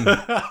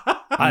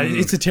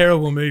 It's a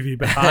terrible movie,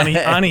 but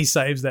Arnie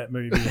saves that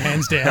movie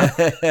hands down.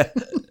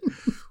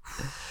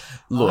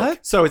 Look,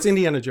 So it's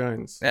Indiana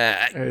Jones.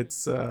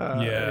 it's It's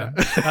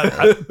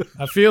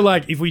I feel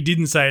like if we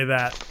didn't say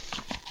that,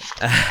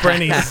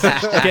 Brenny's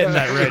getting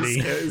that ready.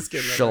 It's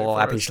getting that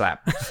ready for slappy us.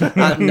 slap.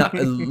 No,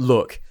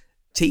 look,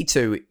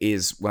 T2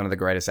 is one of the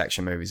greatest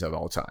action movies of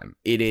all time.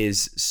 It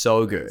is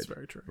so good. That's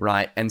very true.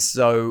 Right? And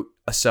so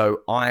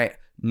I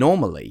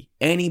normally,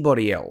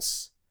 anybody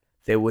else,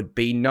 there would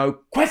be no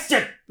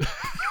question.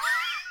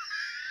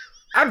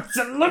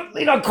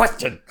 Absolutely no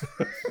question.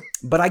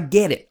 But I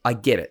get it.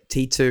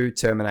 T2,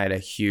 Terminator,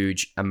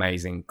 huge,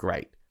 amazing,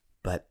 great.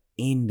 But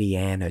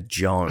Indiana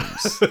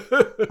Jones.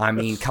 I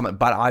mean, come on.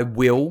 But I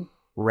will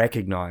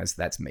recognize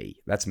that's me.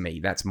 That's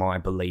my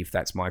belief.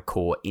 That's my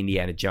core.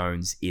 Indiana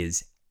Jones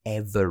is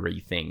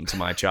everything to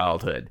my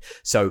childhood.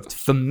 So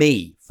for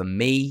me,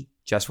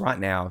 just right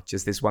now,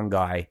 just this one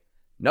guy,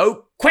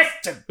 no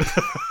question.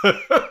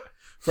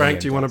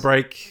 Frank, do you want to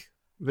break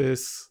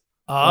this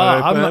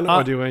I'm open,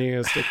 not- or do you want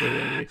to stick with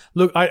it?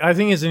 Look, I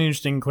think it's an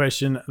interesting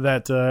question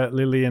that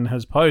Lillian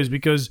has posed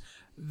because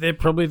they're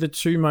probably the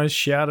two most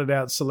shouted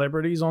out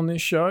celebrities on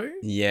this show.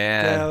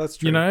 Yeah. That's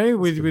true. You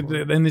know,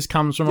 and this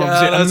comes from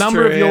obviously a that's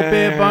number true. of your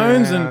bare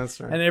bones, Yeah, and that's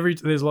right. and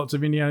there's lots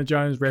of Indiana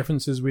Jones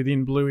references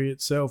within Bluey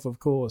itself, of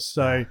course.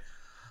 So,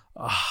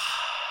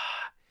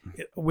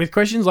 with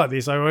questions like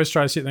this, I always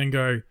try to sit there and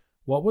go,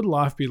 "What would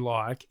life be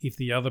like if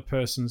the other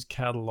person's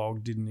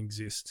catalog didn't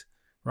exist?"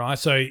 Right.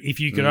 So, if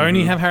you could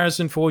only have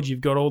Harrison Ford,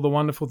 you've got all the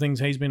wonderful things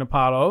he's been a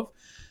part of.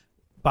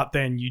 But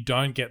then you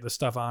don't get the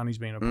stuff Arnie's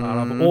been a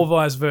part of, or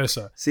vice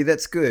versa. See,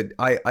 that's good.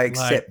 I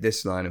accept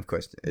this line of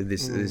question.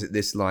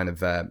 This line of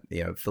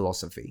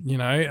philosophy. You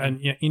know, and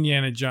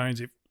Indiana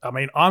Jones.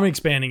 I'm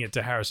expanding it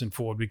to Harrison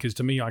Ford because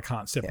to me, I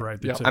can't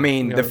separate the two. I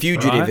mean, The that's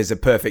Fugitive right. is a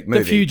perfect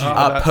movie. Fugitive.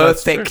 A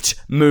perfect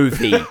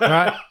movie.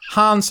 right?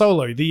 Han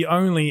Solo, the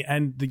only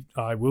actor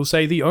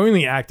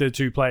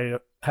to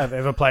have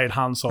ever played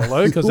Han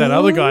Solo, because that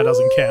other guy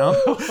doesn't count.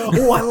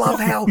 I love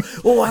how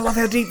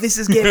deep this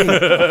is getting.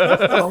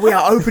 We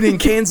are opening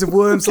cans of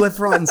worms left,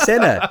 right, and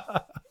center.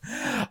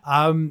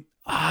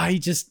 I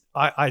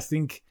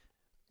think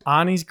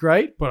Arnie's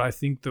great, but I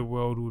think the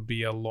world would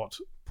be a lot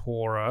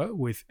poorer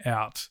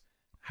without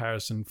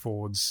Harrison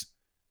Ford's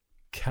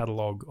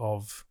catalogue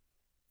of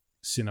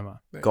cinema.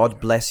 God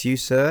bless you,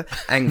 sir,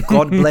 and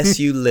God bless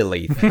you,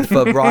 Lily,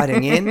 for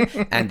writing in.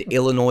 And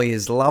Illinois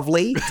is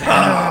lovely.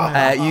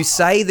 You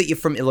say that you're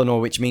from Illinois,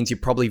 which means you're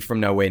probably from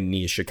nowhere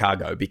near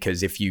Chicago,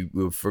 because if you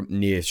were from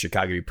near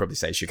Chicago, you'd probably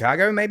say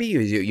Chicago, maybe.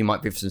 You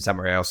might be from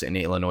somewhere else in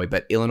Illinois,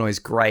 but Illinois is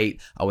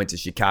great. I went to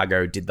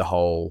Chicago, did the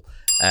whole...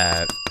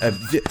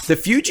 The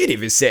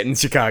Fugitive is set in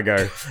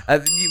Chicago.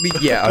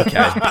 Yeah,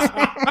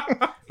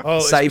 okay.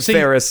 Save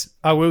Ferris.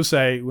 I will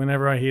say,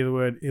 whenever I hear the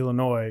word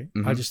Illinois,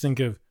 I just think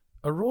of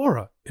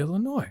Aurora,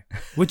 Illinois,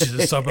 which is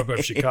a suburb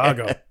of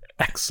Chicago.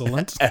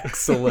 Excellent.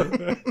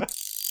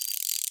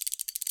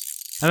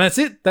 And that's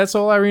it. That's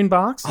all our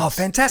inbox. Oh, Oh,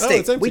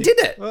 fantastic. it's empty. We did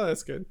it. Oh,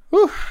 that's good.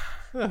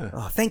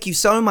 Oh, thank you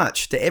so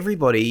much to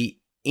everybody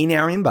in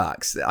our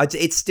inbox.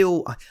 It's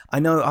still, I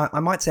know I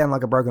might sound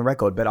like a broken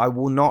record, but I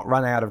will not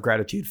run out of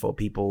gratitude for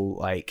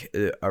people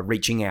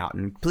reaching out,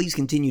 and please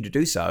continue to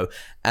do so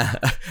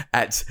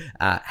at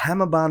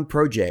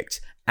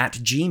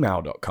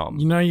hammerbarnproject@gmail.com.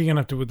 You know you're going to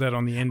have to put that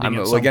on the ending.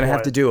 We're going to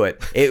have to do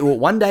it.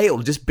 One day it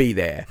will just be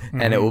there,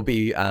 and it will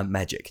be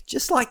magic,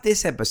 just like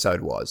this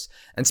episode was.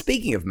 And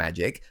speaking of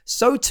magic,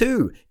 so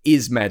too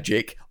is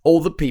magic all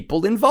the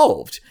people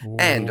involved.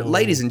 And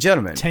ladies and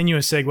gentlemen,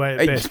 Tenuous segue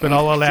at best, but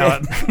I'll allow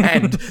it.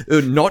 and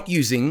not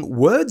using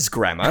words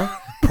grammar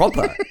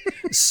proper.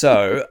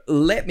 So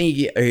let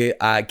me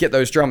get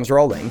those drums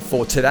rolling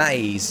for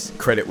today's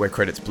Credit Where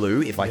Credit's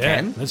Blue, if I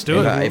can. Let's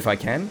do it. If I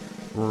can.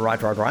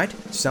 Right.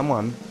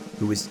 Someone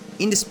who is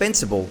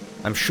indispensable,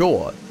 I'm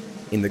sure,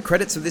 in the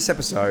credits of this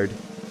episode.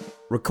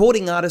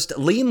 Recording artist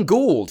Liam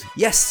Gould.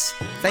 Yes.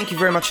 Thank you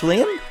very much,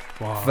 Liam.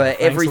 Wow, For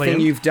thanks, everything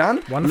Liam. you've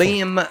done. Wonderful.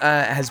 Liam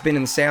has been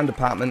in the sound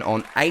department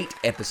on 8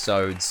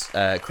 episodes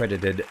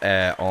credited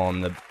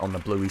on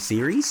the Bluey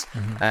series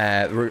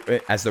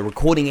as the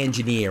recording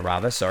engineer,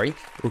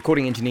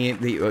 recording engineer,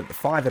 the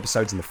 5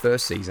 episodes in the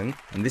first season,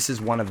 and this is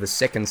one of the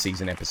second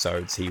season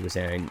episodes he was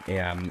in,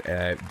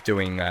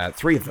 doing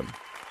 3 of them,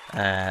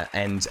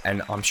 and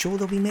I'm sure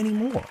there'll be many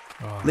more.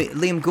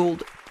 Liam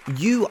Gould,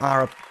 you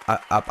are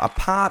a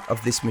part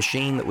of this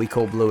machine that we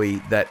call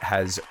Bluey that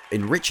has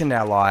enriched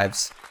our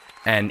lives.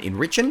 And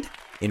enriched?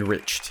 Good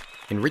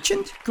English.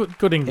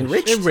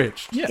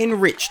 Enriched. Yeah.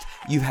 Enriched.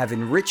 You have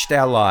enriched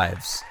our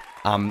lives.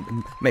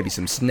 Maybe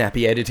some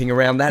snappy editing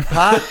around that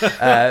part,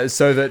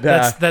 so that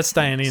That's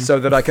staying in. so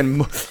that I can.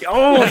 He's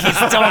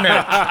done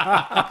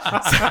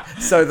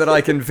it. So that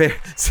I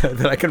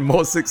can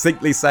more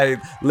succinctly say,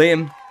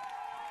 Liam,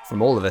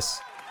 from all of us,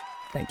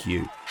 thank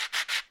you.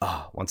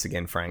 Once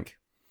again, Frank.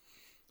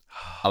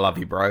 I love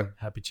you, bro.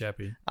 Happy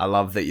chappy. I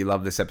love that you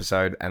love this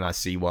episode, and I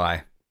see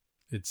why.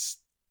 It's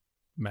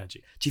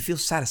magic. Do you feel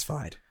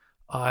satisfied?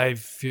 I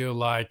feel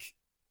like,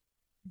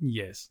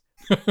 yes.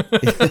 I'm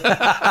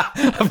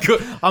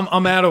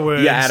out of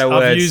words. You're out of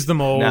words. I've used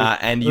them all. Nah,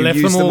 and you left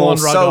used them all on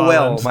Rug so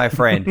well, Island. my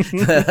friend.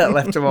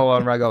 Left them all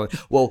on Rug Island.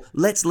 Well,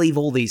 let's leave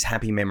all these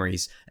happy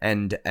memories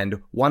and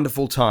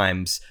wonderful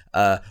times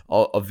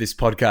of this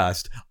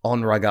podcast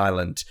on Rug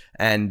Island,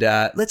 and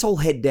let's all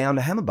head down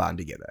to Hammerbarn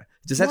together.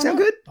 Does that sound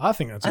good? I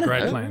think that's a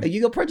great plan.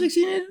 You got projects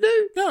you need to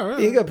do? No, right.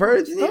 You got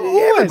projects you need to do?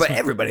 Always.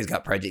 Everybody's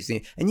got projects you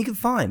need, and you can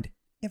find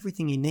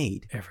everything you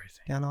need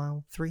Everything. down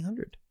aisle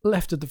 300.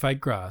 Left at the fake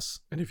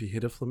grass. And if you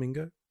hit a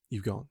flamingo,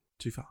 you've gone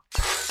too far.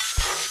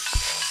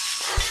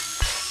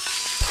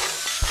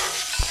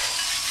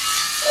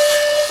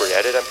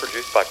 Created and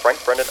produced by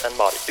Frank, Brendan and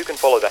Marty. You can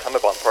follow the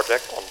Hammerbarn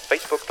Project on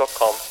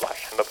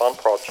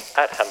facebook.com/HammerbarnProj,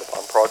 at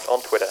HammerbarnProj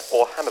on Twitter,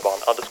 or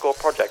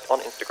Hammerbarn_project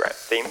on Instagram.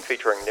 Theme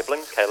featuring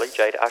Nibblings, Kaylee,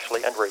 Jade,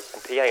 Ashley and Reese,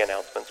 and PA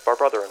announcements by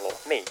brother-in-law,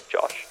 me,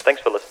 Josh.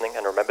 Thanks for listening,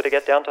 and remember to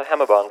get down to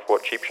Hammerbarn for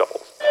cheap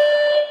shovels.